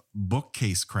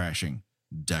 Bookcase crashing,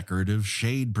 decorative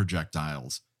shade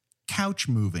projectiles, couch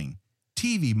moving,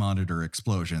 TV monitor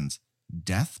explosions,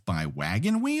 death by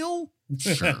wagon wheel?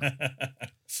 Sure.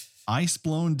 Ice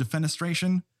blown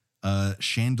defenestration,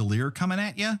 chandelier coming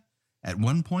at you. At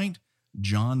one point,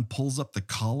 John pulls up the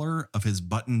collar of his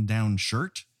button-down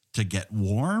shirt to get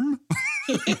warm.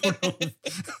 I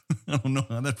don't know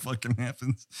how that fucking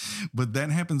happens, but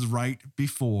that happens right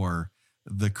before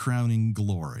the crowning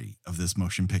glory of this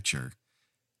motion picture,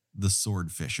 the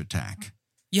swordfish attack.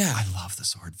 Yeah. I love the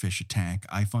swordfish attack.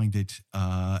 I find it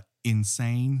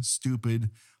insane, stupid,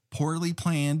 poorly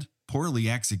planned, poorly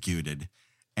executed,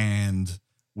 and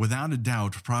without a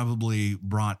doubt probably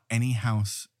brought any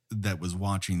house that was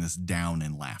watching this down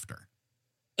in laughter.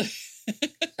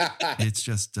 It's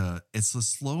just it's a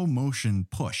slow motion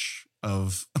push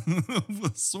of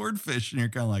a swordfish, and you're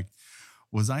kind of like,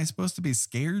 was I supposed to be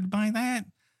scared by that?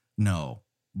 No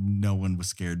one was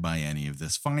scared by any of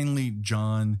this. Finally,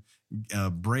 John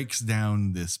breaks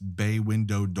down this bay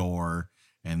window door,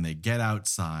 and they get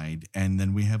outside, and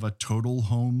then we have a total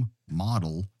home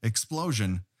model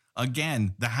explosion.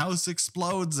 Again, the house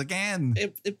explodes again.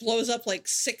 It blows up like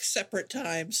 6 separate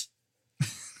times.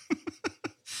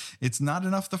 It's not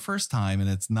enough the first time, and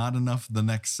it's not enough the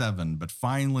next 7, but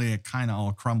finally it kind of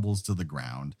all crumbles to the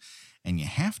ground. And you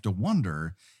have to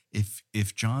wonder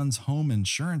if John's home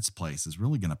insurance place is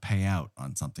really going to pay out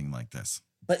on something like this.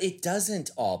 But it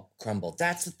doesn't all crumble.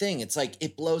 That's the thing. It's like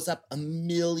it blows up a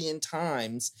million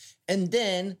times, and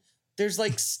then there's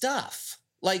like stuff,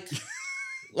 like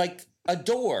a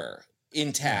door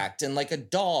intact and like a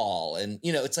doll, and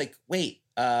it's like, wait,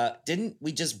 didn't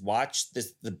we just watch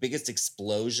the biggest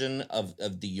explosion of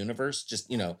the universe?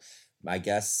 Just I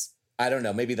guess, I don't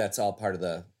know. Maybe that's all part of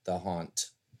the haunt.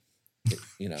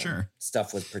 Sure.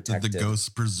 Stuff was protected. The ghosts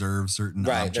preserve certain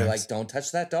right. objects. They're like, don't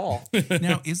touch that doll.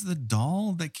 Now, is the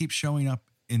doll that keeps showing up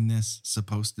in this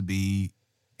supposed to be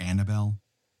Annabelle?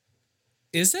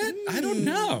 Is it? I don't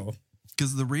know.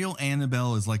 Because the real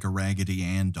Annabelle is like a Raggedy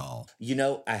Ann doll.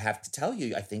 I have to tell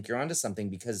you, I think you're onto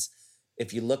something, because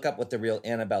if you look up what the real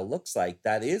Annabelle looks like,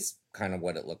 that is kind of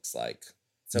what it looks like.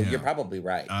 So Yeah. you're probably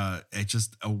right. It's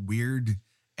just a weird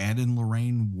Ed and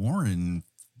Lorraine Warren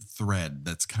thread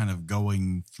that's kind of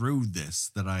going through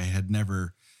this that I had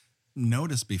never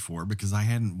noticed before, because I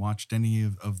hadn't watched any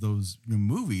of those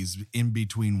movies in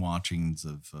between watchings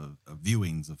of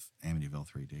viewings of Amityville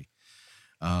 3D.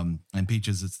 And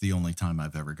Peaches, it's the only time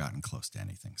I've ever gotten close to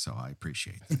anything, so I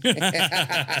appreciate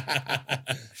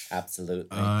that.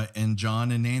 Absolutely. And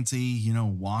John and Nancy,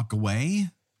 walk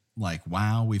away like,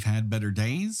 wow, we've had better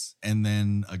days. And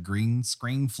then a green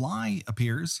screen fly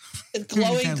appears. It's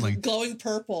Glowing glowing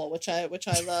purple, which I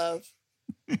love.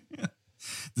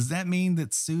 Does that mean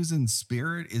that Susan's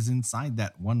spirit is inside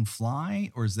that one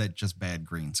fly, or is that just bad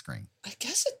green screen? I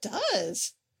guess it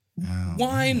does. Oh,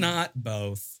 Why not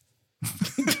both?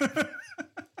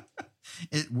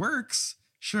 It works.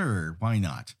 Sure. Why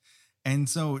not? And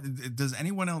so does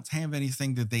anyone else have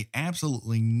anything that they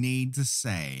absolutely need to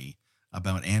say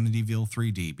about Amityville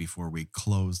 3D before we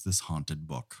close this haunted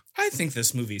book? I think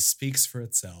this movie speaks for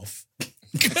itself.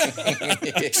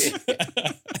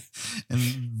 And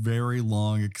very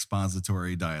long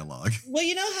expository dialogue. Well,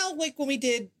 you know how like when we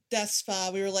did Death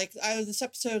Spa, we were like, either this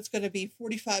episode's going to be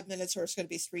 45 minutes or it's going to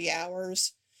be 3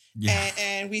 hours. Yeah.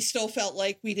 And we still felt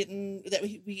like we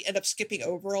end up skipping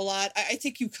over a lot. I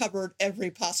think you covered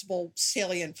every possible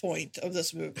salient point of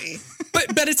this movie.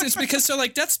 But it's because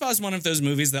Death Spa is one of those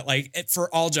movies that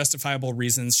for all justifiable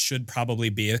reasons should probably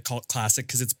be a cult classic,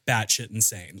 because it's batshit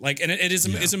insane. And it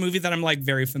is a movie that I'm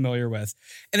very familiar with.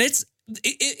 And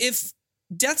if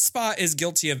Death Spa is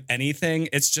guilty of anything,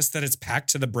 it's just that it's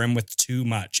packed to the brim with too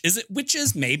much. Which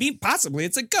is maybe, possibly,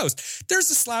 it's a ghost. There's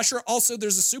a slasher. Also,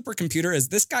 there's a supercomputer. Is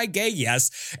this guy gay?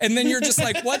 Yes. And then you're just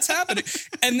like, what's happening?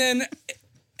 And then,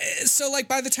 so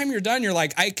by the time you're done, you're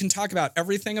like, I can talk about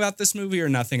everything about this movie or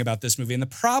nothing about this movie. And the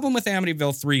problem with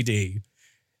Amityville 3D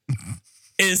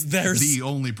is there's the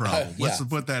only problem. Let's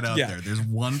put that out Yeah. there. There's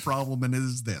one problem, and it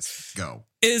is this. Go.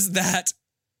 Is that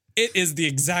it is the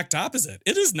exact opposite.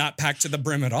 It is not packed to the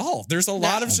brim at all. There's a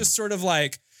lot of just sort of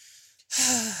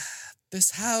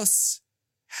this house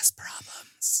has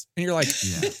problems. And you're like,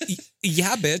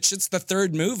 yeah, bitch, it's the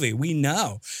 3rd movie. We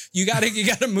know. You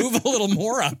gotta move a little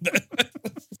more on it.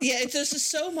 Yeah, there's just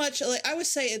so much. I would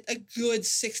say a good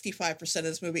 65% of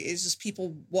this movie is just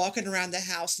people walking around the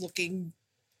house looking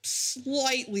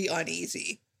slightly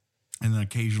uneasy. And then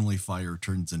occasionally fire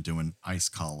turns into an ice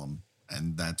column,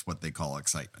 and that's what they call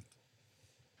excitement.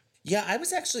 Yeah, I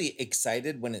was actually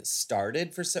excited when it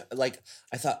started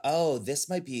I thought, oh, this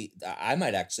might be, I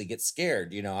might actually get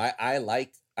scared. I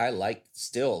like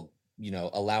still,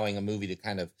 allowing a movie to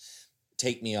kind of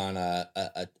take me on a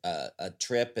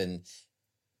trip. And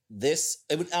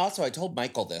I told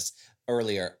Michael this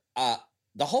earlier.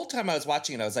 The whole time I was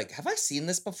watching it, I was like, have I seen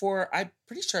this before? I'm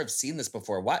pretty sure I've seen this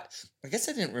before. What? I guess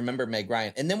I didn't remember Meg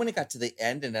Ryan. And then when it got to the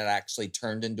end and it actually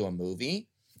turned into a movie,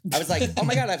 I was like, oh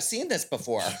my God, I've seen this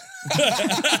before. And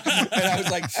I was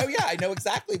like, oh yeah, I know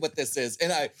exactly what this is.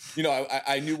 And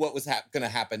I knew what was going to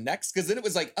happen next. Because then it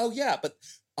was like, oh yeah, but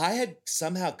I had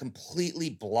somehow completely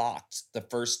blocked the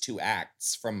first two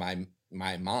acts from my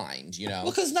mind, you know?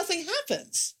 Because nothing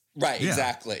happens. Right, Yeah.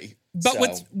 exactly. But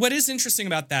So- what is interesting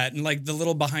about that, and like the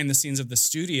little behind the scenes of the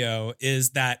studio, is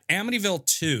that Amityville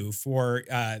 2, for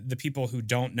the people who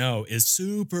don't know, is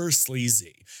super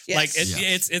sleazy. Yes. Like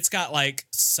Yes. it's got like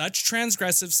such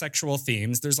transgressive sexual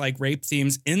themes. There's like rape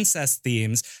themes, incest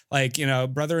themes. Like, you know,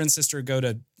 brother and sister go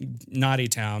to Naughty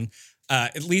Town.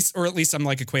 At least I'm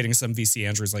like equating some VC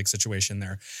Andrews like situation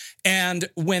there. And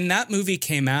when that movie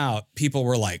came out, people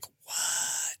were like,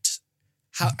 "What?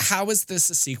 How is this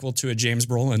a sequel to a James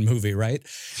Brolin movie?" Right?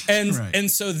 And Right. and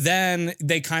so then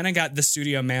they kind of got the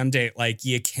studio mandate, like,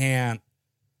 you can't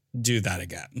do that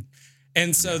again.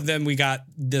 And so then we got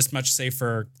this much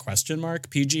safer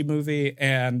PG movie,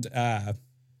 and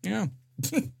yeah.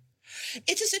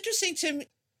 It's just interesting to me.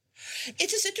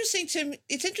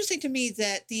 It's interesting to me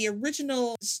that the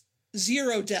original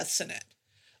zero deaths in it,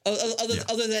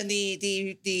 other than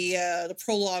the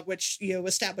prologue, which, you know,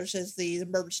 establishes the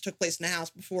murders took place in the house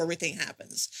before everything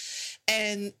happens,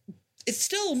 and it's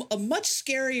still a much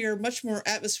scarier, much more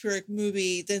atmospheric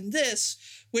movie than this,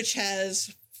 which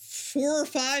has 4 or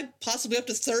 5, possibly up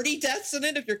to 30 deaths in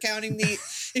it if you're counting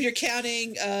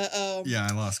Yeah,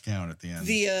 I lost count at the end.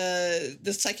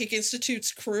 the Psychic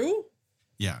Institute's crew.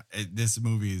 Yeah, this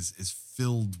movie is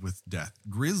filled with death,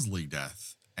 grisly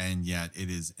death, and yet it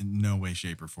is in no way,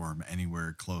 shape, or form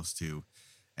anywhere close to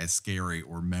as scary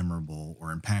or memorable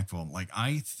or impactful. Like,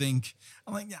 I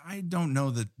don't know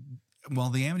that.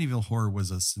 While the Amityville Horror was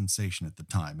a sensation at the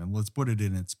time, and let's put it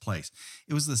in its place,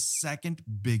 it was the second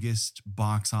biggest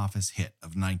box office hit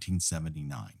of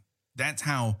 1979. That's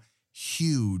how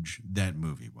huge that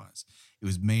movie was. It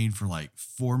was made for like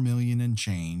 $4 million and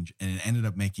change, and it ended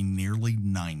up making nearly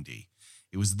 90.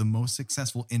 It was the most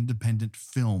successful independent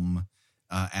film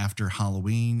after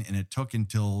Halloween, and it took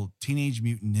until Teenage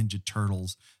Mutant Ninja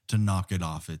Turtles to knock it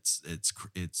off its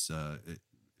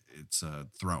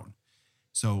throne.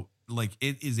 So, like,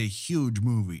 it is a huge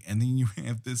movie, and then you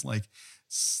have this like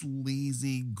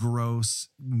sleazy, gross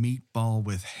meatball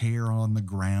with hair on the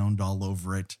ground all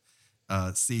over it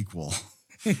sequel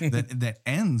that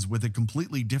ends with a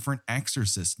completely different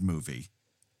Exorcist movie,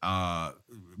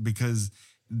 because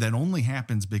that only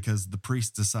happens because the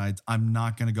priest decides, I'm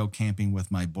not going to go camping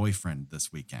with my boyfriend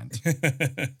this weekend.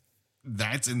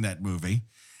 That's in that movie,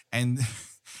 and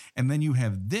then you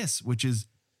have this, which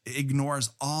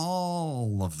ignores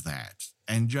all of that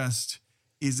and just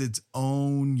is its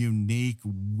own unique,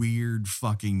 weird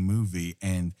fucking movie.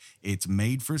 And it's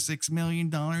made for $6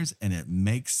 million and it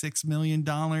makes $6 million.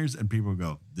 And people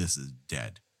go, this is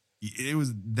dead. It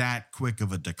was that quick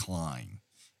of a decline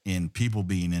in people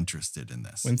being interested in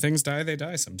this. When things die, they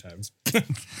die sometimes.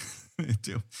 They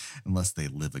do, unless they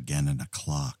live again in a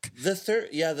clock. The third,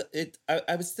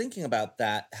 I was thinking about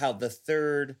that, how the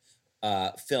third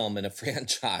film in a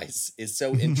franchise is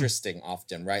so interesting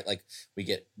often, right? Like, we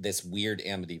get this weird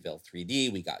Amityville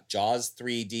 3D, we got Jaws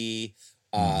 3D,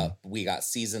 we got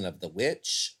Season of the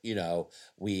Witch, you know,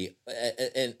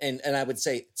 and I would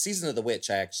say Season of the Witch,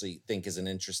 I actually think is an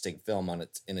interesting film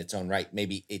in its own right.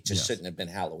 Maybe it just shouldn't have been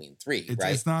Halloween 3,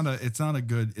 right? It's not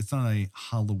a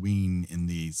Halloween in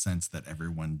the sense that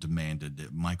everyone demanded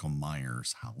Michael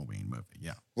Myers Halloween movie.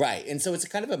 Yeah. Right. And so it's a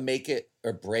kind of a make it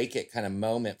or break it kind of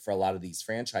moment for a lot of these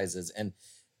franchises. And,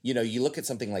 you know, you look at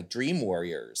something like Dream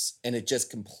Warriors and it just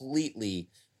completely,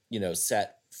 you know,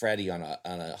 set Freddy on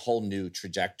a whole new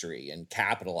trajectory and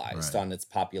capitalized on its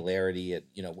popularity. And,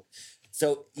 you know,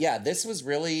 so yeah, this was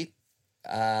really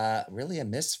a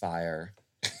misfire,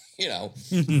 you know,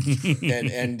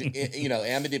 and you know,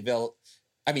 Amityville,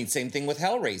 I mean, same thing with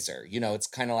Hellraiser, you know, it's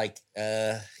kind of like,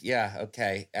 yeah,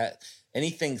 okay.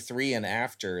 Anything 3 and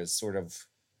after is sort of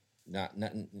not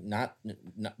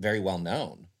very well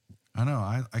known. I know.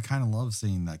 I kind of love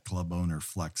seeing that club owner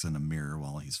flex in a mirror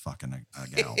while he's fucking a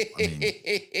gal. I mean,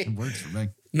 it works for me.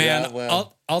 Man, Yeah,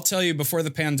 well. I'll tell you, before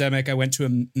the pandemic, I went to a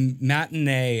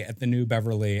matinee at the New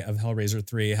Beverly of Hellraiser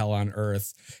 3, Hell on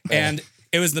Earth. And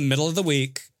it was the middle of the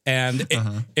week. And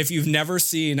if you've never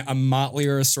seen a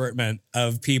motlier assortment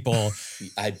of people,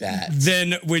 I bet.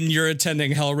 then when you're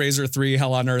attending Hellraiser 3,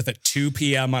 Hell on Earth at 2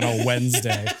 p.m. on a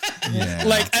Wednesday. Yeah.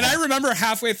 Like, and I remember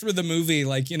halfway through the movie,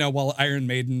 like, you know, while Iron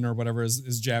Maiden or whatever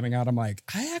is jamming out, I'm like,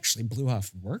 I actually blew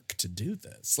off work to do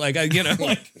this. Like, you know,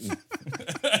 like,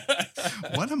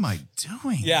 what am I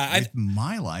doing Yeah, with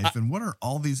my life? And what are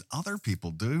all these other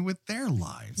people doing with their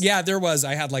lives? yeah,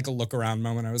 I had like a look around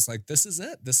moment. I was like, this is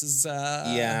it. This is,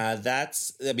 Yeah,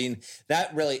 that's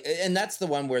the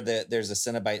one where there's a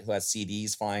Cenobite who has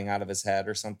CDs flying out of his head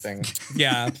or something.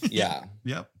 yeah. Yeah.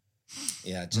 Yep.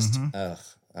 Yeah. Just,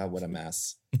 What a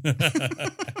mess.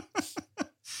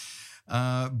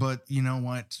 But you know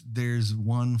what? There's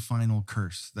one final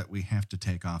curse that we have to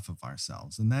take off of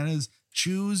ourselves, and that is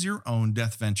choose your own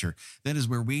death venture. That is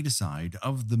where we decide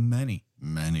of the many,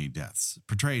 many deaths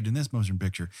portrayed in this motion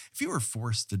picture. If you were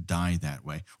forced to die that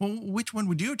way, well, which one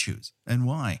would you choose and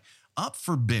why? Up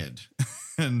for bid.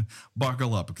 And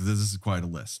buckle up because this is quite a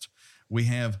list. We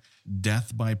have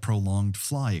death by prolonged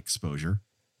fly exposure,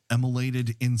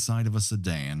 immolated inside of a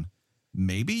sedan.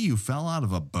 Maybe you fell out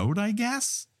of a boat, I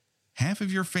guess? Half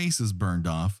of your face is burned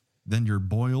off, then you're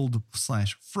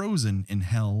boiled/frozen in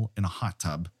hell in a hot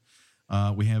tub.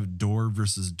 We have door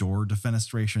versus door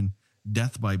defenestration,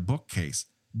 death by bookcase,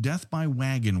 death by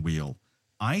wagon wheel,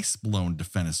 ice blown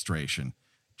defenestration,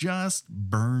 just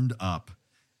burned up.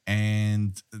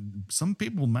 And some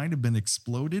people might have been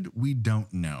exploded. We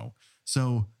don't know.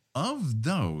 So of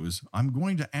those, I'm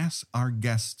going to ask our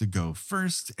guests to go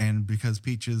first. And because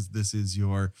Peaches, this is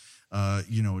your,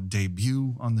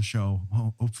 debut on the show,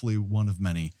 hopefully one of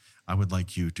many, I would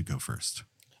like you to go first.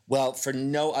 Well, for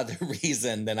no other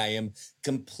reason than I am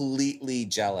completely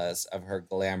jealous of her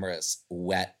glamorous,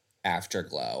 wet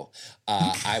afterglow.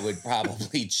 I would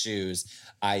probably choose,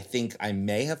 I think I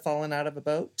may have fallen out of a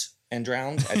boat and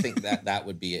drowned. I think that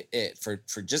would be it for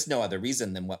just no other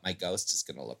reason than what my ghost is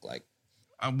going to look like.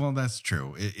 Well, that's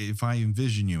true. If I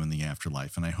envision you in the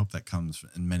afterlife, and I hope that comes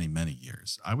in many, many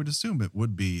years, I would assume it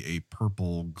would be a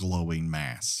purple glowing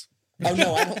mass. Oh,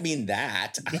 no, I don't mean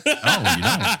that. Oh, you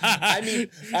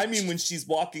don't? I mean when she's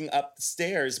walking up the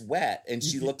stairs wet and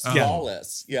she looks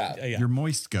flawless. Yeah. Your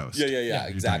moist ghost. Yeah,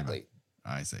 exactly.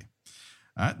 I see.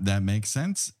 That makes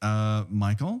sense.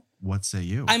 Michael, what say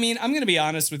you? I mean, I'm going to be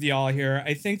honest with y'all here.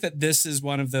 I think that this is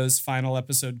one of those final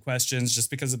episode questions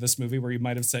just because of this movie where you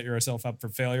might have set yourself up for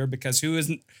failure because who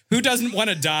doesn't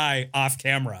want to die off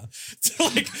camera?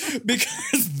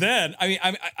 Because then, I mean,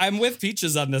 I'm with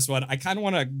Peaches on this one. I kind of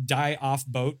want to die off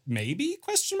boat, maybe, ?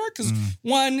 Because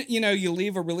one, you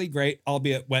leave a really great,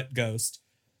 albeit wet ghost.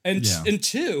 And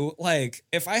two, like,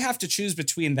 if I have to choose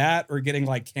between that or getting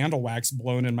like candle wax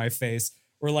blown in my face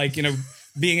or like,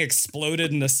 being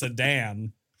exploded in a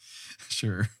sedan.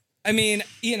 Sure. I mean,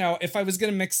 if I was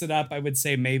going to mix it up, I would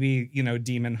say maybe,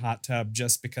 demon hot tub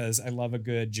just because I love a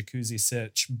good jacuzzi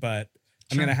sitch, but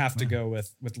I'm going to have to go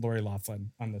with Lori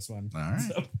Loughlin on this one. All right.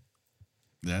 So.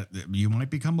 That you might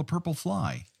become a purple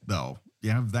fly, though. You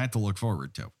have that to look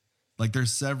forward to. Like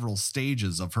there's several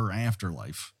stages of her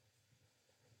afterlife.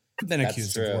 I've been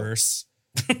accused of worse.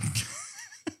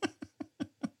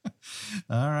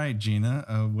 All right,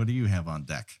 Gina, what do you have on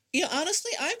deck?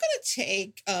 Honestly, I'm going to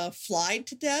take Flied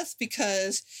to death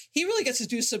because he really gets to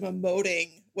do some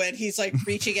emoting when he's like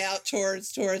reaching out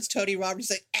towards Tony Roberts.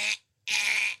 He's like,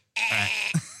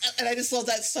 and I just love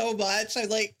that so much. I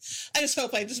just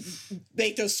hope I just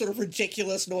make those sort of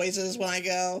ridiculous noises when I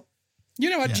go. You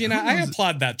know what, Gina? I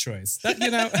applaud that choice.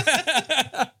 And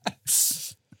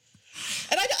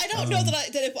I don't know that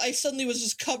if I suddenly was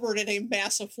just covered in a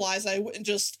mass of flies, I wouldn't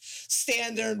just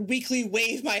stand there and weakly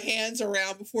wave my hands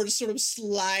around before just sort of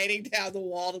sliding down the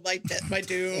wall to my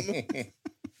doom.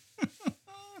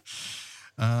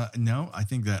 No, I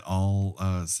think that all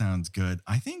sounds good.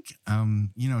 I think,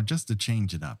 just to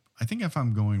change it up, I think if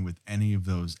I'm going with any of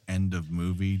those end of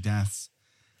movie deaths,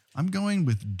 I'm going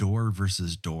with door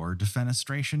versus door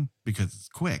defenestration because it's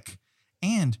quick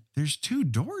and there's 2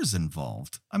 doors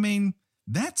involved. I mean,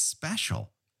 that's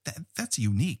special. That's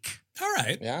unique. All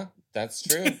right. Yeah, that's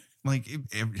true. Like,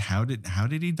 how did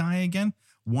he die again?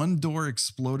 One door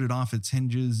exploded off its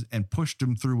hinges and pushed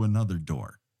him through another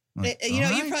door. Like,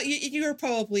 you were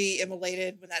probably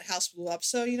immolated when that house blew up,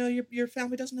 so your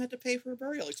family doesn't have to pay for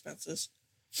burial expenses.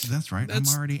 That's right. I'm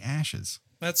already ashes.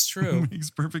 That's true.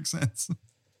 Makes perfect sense.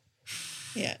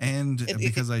 Yeah. And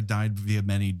because I died via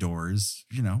many doors,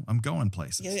 I'm going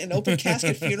places. Yeah, an open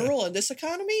casket funeral in this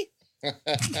economy?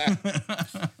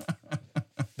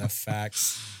 The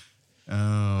facts.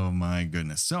 Oh, my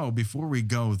goodness. So before we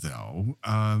go, though,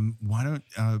 why don't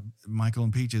Michael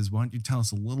and Peaches, why don't you tell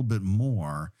us a little bit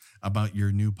more about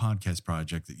your new podcast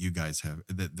project that you guys have,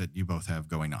 that you both have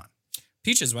going on?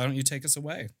 Peaches, why don't you take us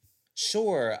away?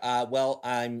 Sure. Well,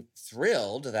 I'm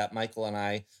thrilled that Michael and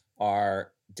I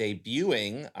are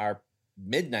debuting our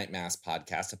Midnight Mass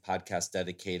podcast, a podcast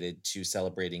dedicated to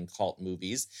celebrating cult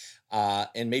movies,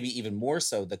 and maybe even more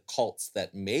so the cults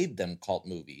that made them cult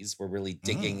movies. We're really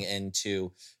digging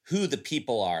into who the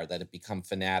people are that have become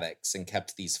fanatics and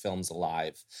kept these films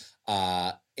alive.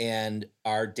 And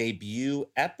our debut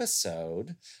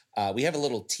episode, we have a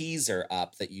little teaser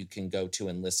up that you can go to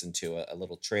and listen to, a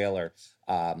little trailer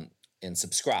and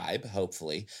subscribe,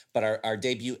 hopefully. But our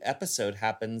debut episode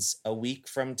happens a week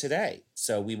from today.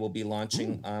 So we will be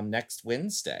launching next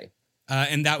Wednesday.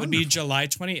 And that would be July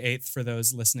 28th for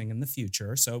those listening in the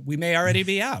future. So we may already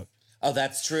be out. Oh,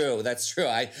 that's true. That's true.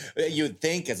 You would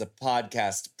think as a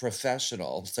podcast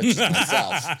professional such as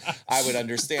myself, I would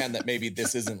understand that maybe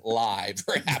this isn't live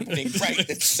or happening right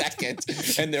this second,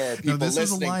 and there are people this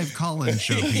listening. Is a live call-in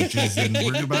show, Peaches, and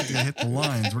we're about to hit the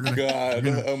lines. We're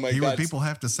gonna oh my hear God. what people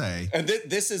have to say. And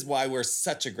this is why we're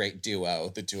such a great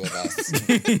duo, the two of us.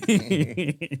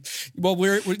 Well,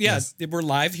 we're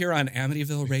live here on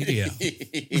Amityville Radio.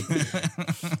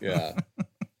 Yeah.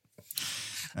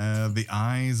 The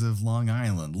eyes of Long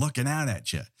Island looking out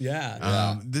at you.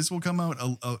 Yeah. This will come out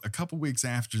a couple weeks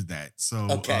after that. So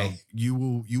Okay. You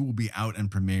will be out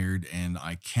and premiered, and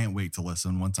I can't wait to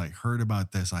listen. Once I heard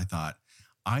about this, I thought,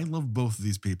 I love both of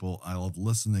these people. I love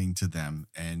listening to them,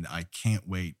 and I can't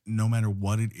wait. No matter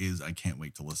what it is, I can't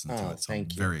wait to listen to it. So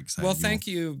thank you. Very excited. Well, thank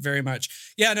you very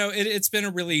much. Yeah, no, it's been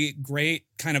a really great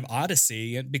kind of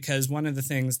odyssey, because one of the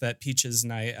things that Peaches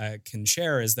and I can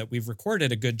share is that we've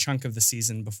recorded a good chunk of the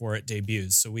season before it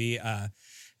debuts. So we have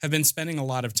been spending a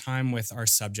lot of time with our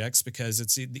subjects, because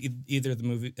it's either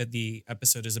the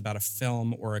episode is about a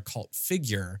film or a cult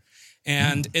figure.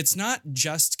 And it's not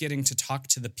just getting to talk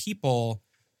to the people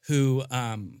who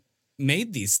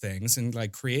made these things and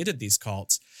like created these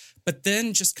cults, but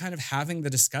then just kind of having the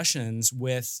discussions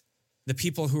with the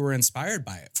people who were inspired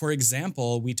by it. For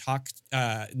example, we talked,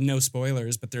 no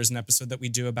spoilers, but there's an episode that we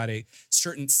do about a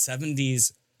certain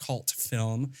 70s cult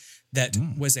film that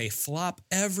was a flop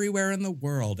everywhere in the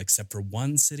world except for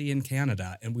one city in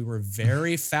Canada, and we were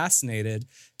very fascinated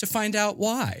to find out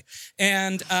why.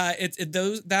 And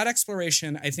that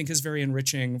exploration, I think, is very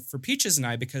enriching for Peaches and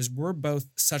I, because we're both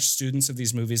such students of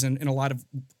these movies, and in a lot of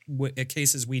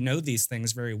cases we know these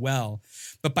things very well.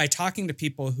 But by talking to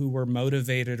people who were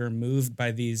motivated or moved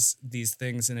by these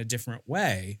things in a different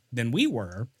way than we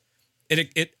were,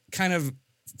 it kind of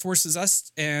forces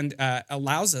us and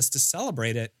allows us to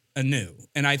celebrate it anew.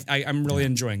 And I'm really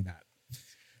enjoying that.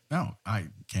 No, I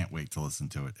can't wait to listen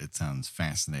to it. It sounds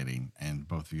fascinating, and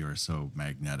both of you are so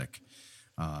magnetic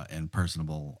and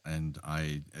personable. And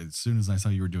as soon as I saw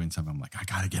you were doing something, I'm like, I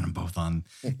got to get them both on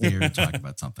here to talk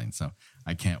about something. So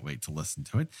I can't wait to listen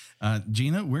to it.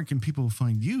 Gina, where can people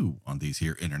find you on these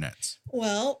here internets?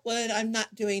 Well, when I'm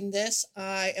not doing this,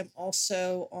 I am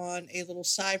also on a little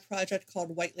side project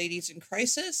called White Ladies in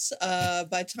Crisis. By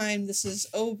the time this is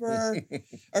over,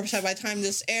 or sorry, by the time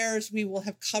this airs, we will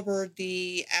have covered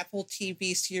the Apple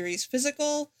TV series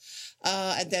Physical.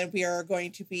 And then we are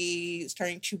going to be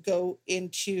starting to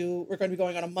we're going to be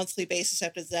going on a monthly basis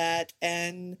after that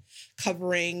and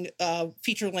covering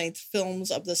feature-length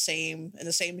films of the same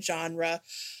genre.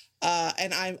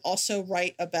 And I'm also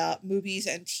write about movies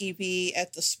and TV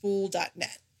at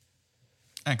thespool.net.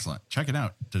 Excellent. Check it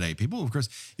out today, people. Of course,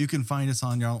 you can find us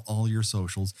on all your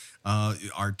socials.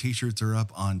 Our t-shirts are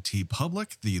up on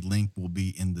TeePublic. The link will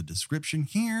be in the description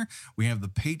here. We have the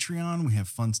Patreon. We have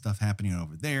fun stuff happening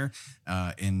over there.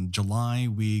 In July,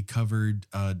 we covered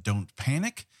Don't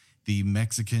Panic, the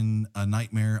Mexican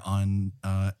Nightmare on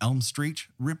Elm Street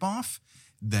ripoff.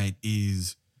 That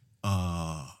is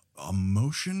a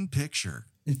motion picture.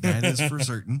 That is for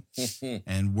certain,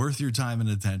 and worth your time and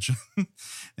attention.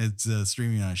 It's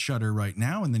streaming on Shudder right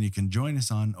now, and then you can join us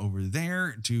on over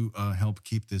there to help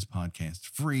keep this podcast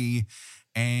free.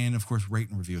 And of course, rate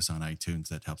and review us on iTunes.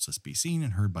 That helps us be seen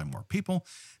and heard by more people.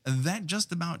 That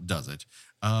just about does it.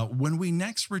 When we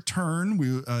next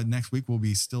return, next week we'll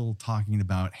be still talking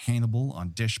about Hannibal on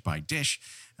Dish by Dish,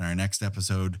 and our next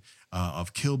episode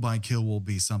of Kill by Kill will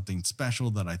be something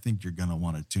special that I think you're going to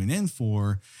want to tune in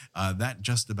for. That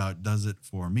just about does it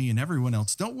for me and everyone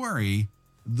else. Don't worry,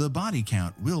 the body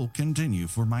count will continue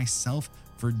for myself,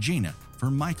 for Gina,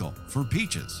 for Michael, for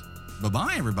Peaches.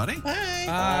 Bye-bye, everybody. Bye.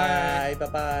 Bye. Bye.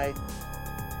 Bye-bye.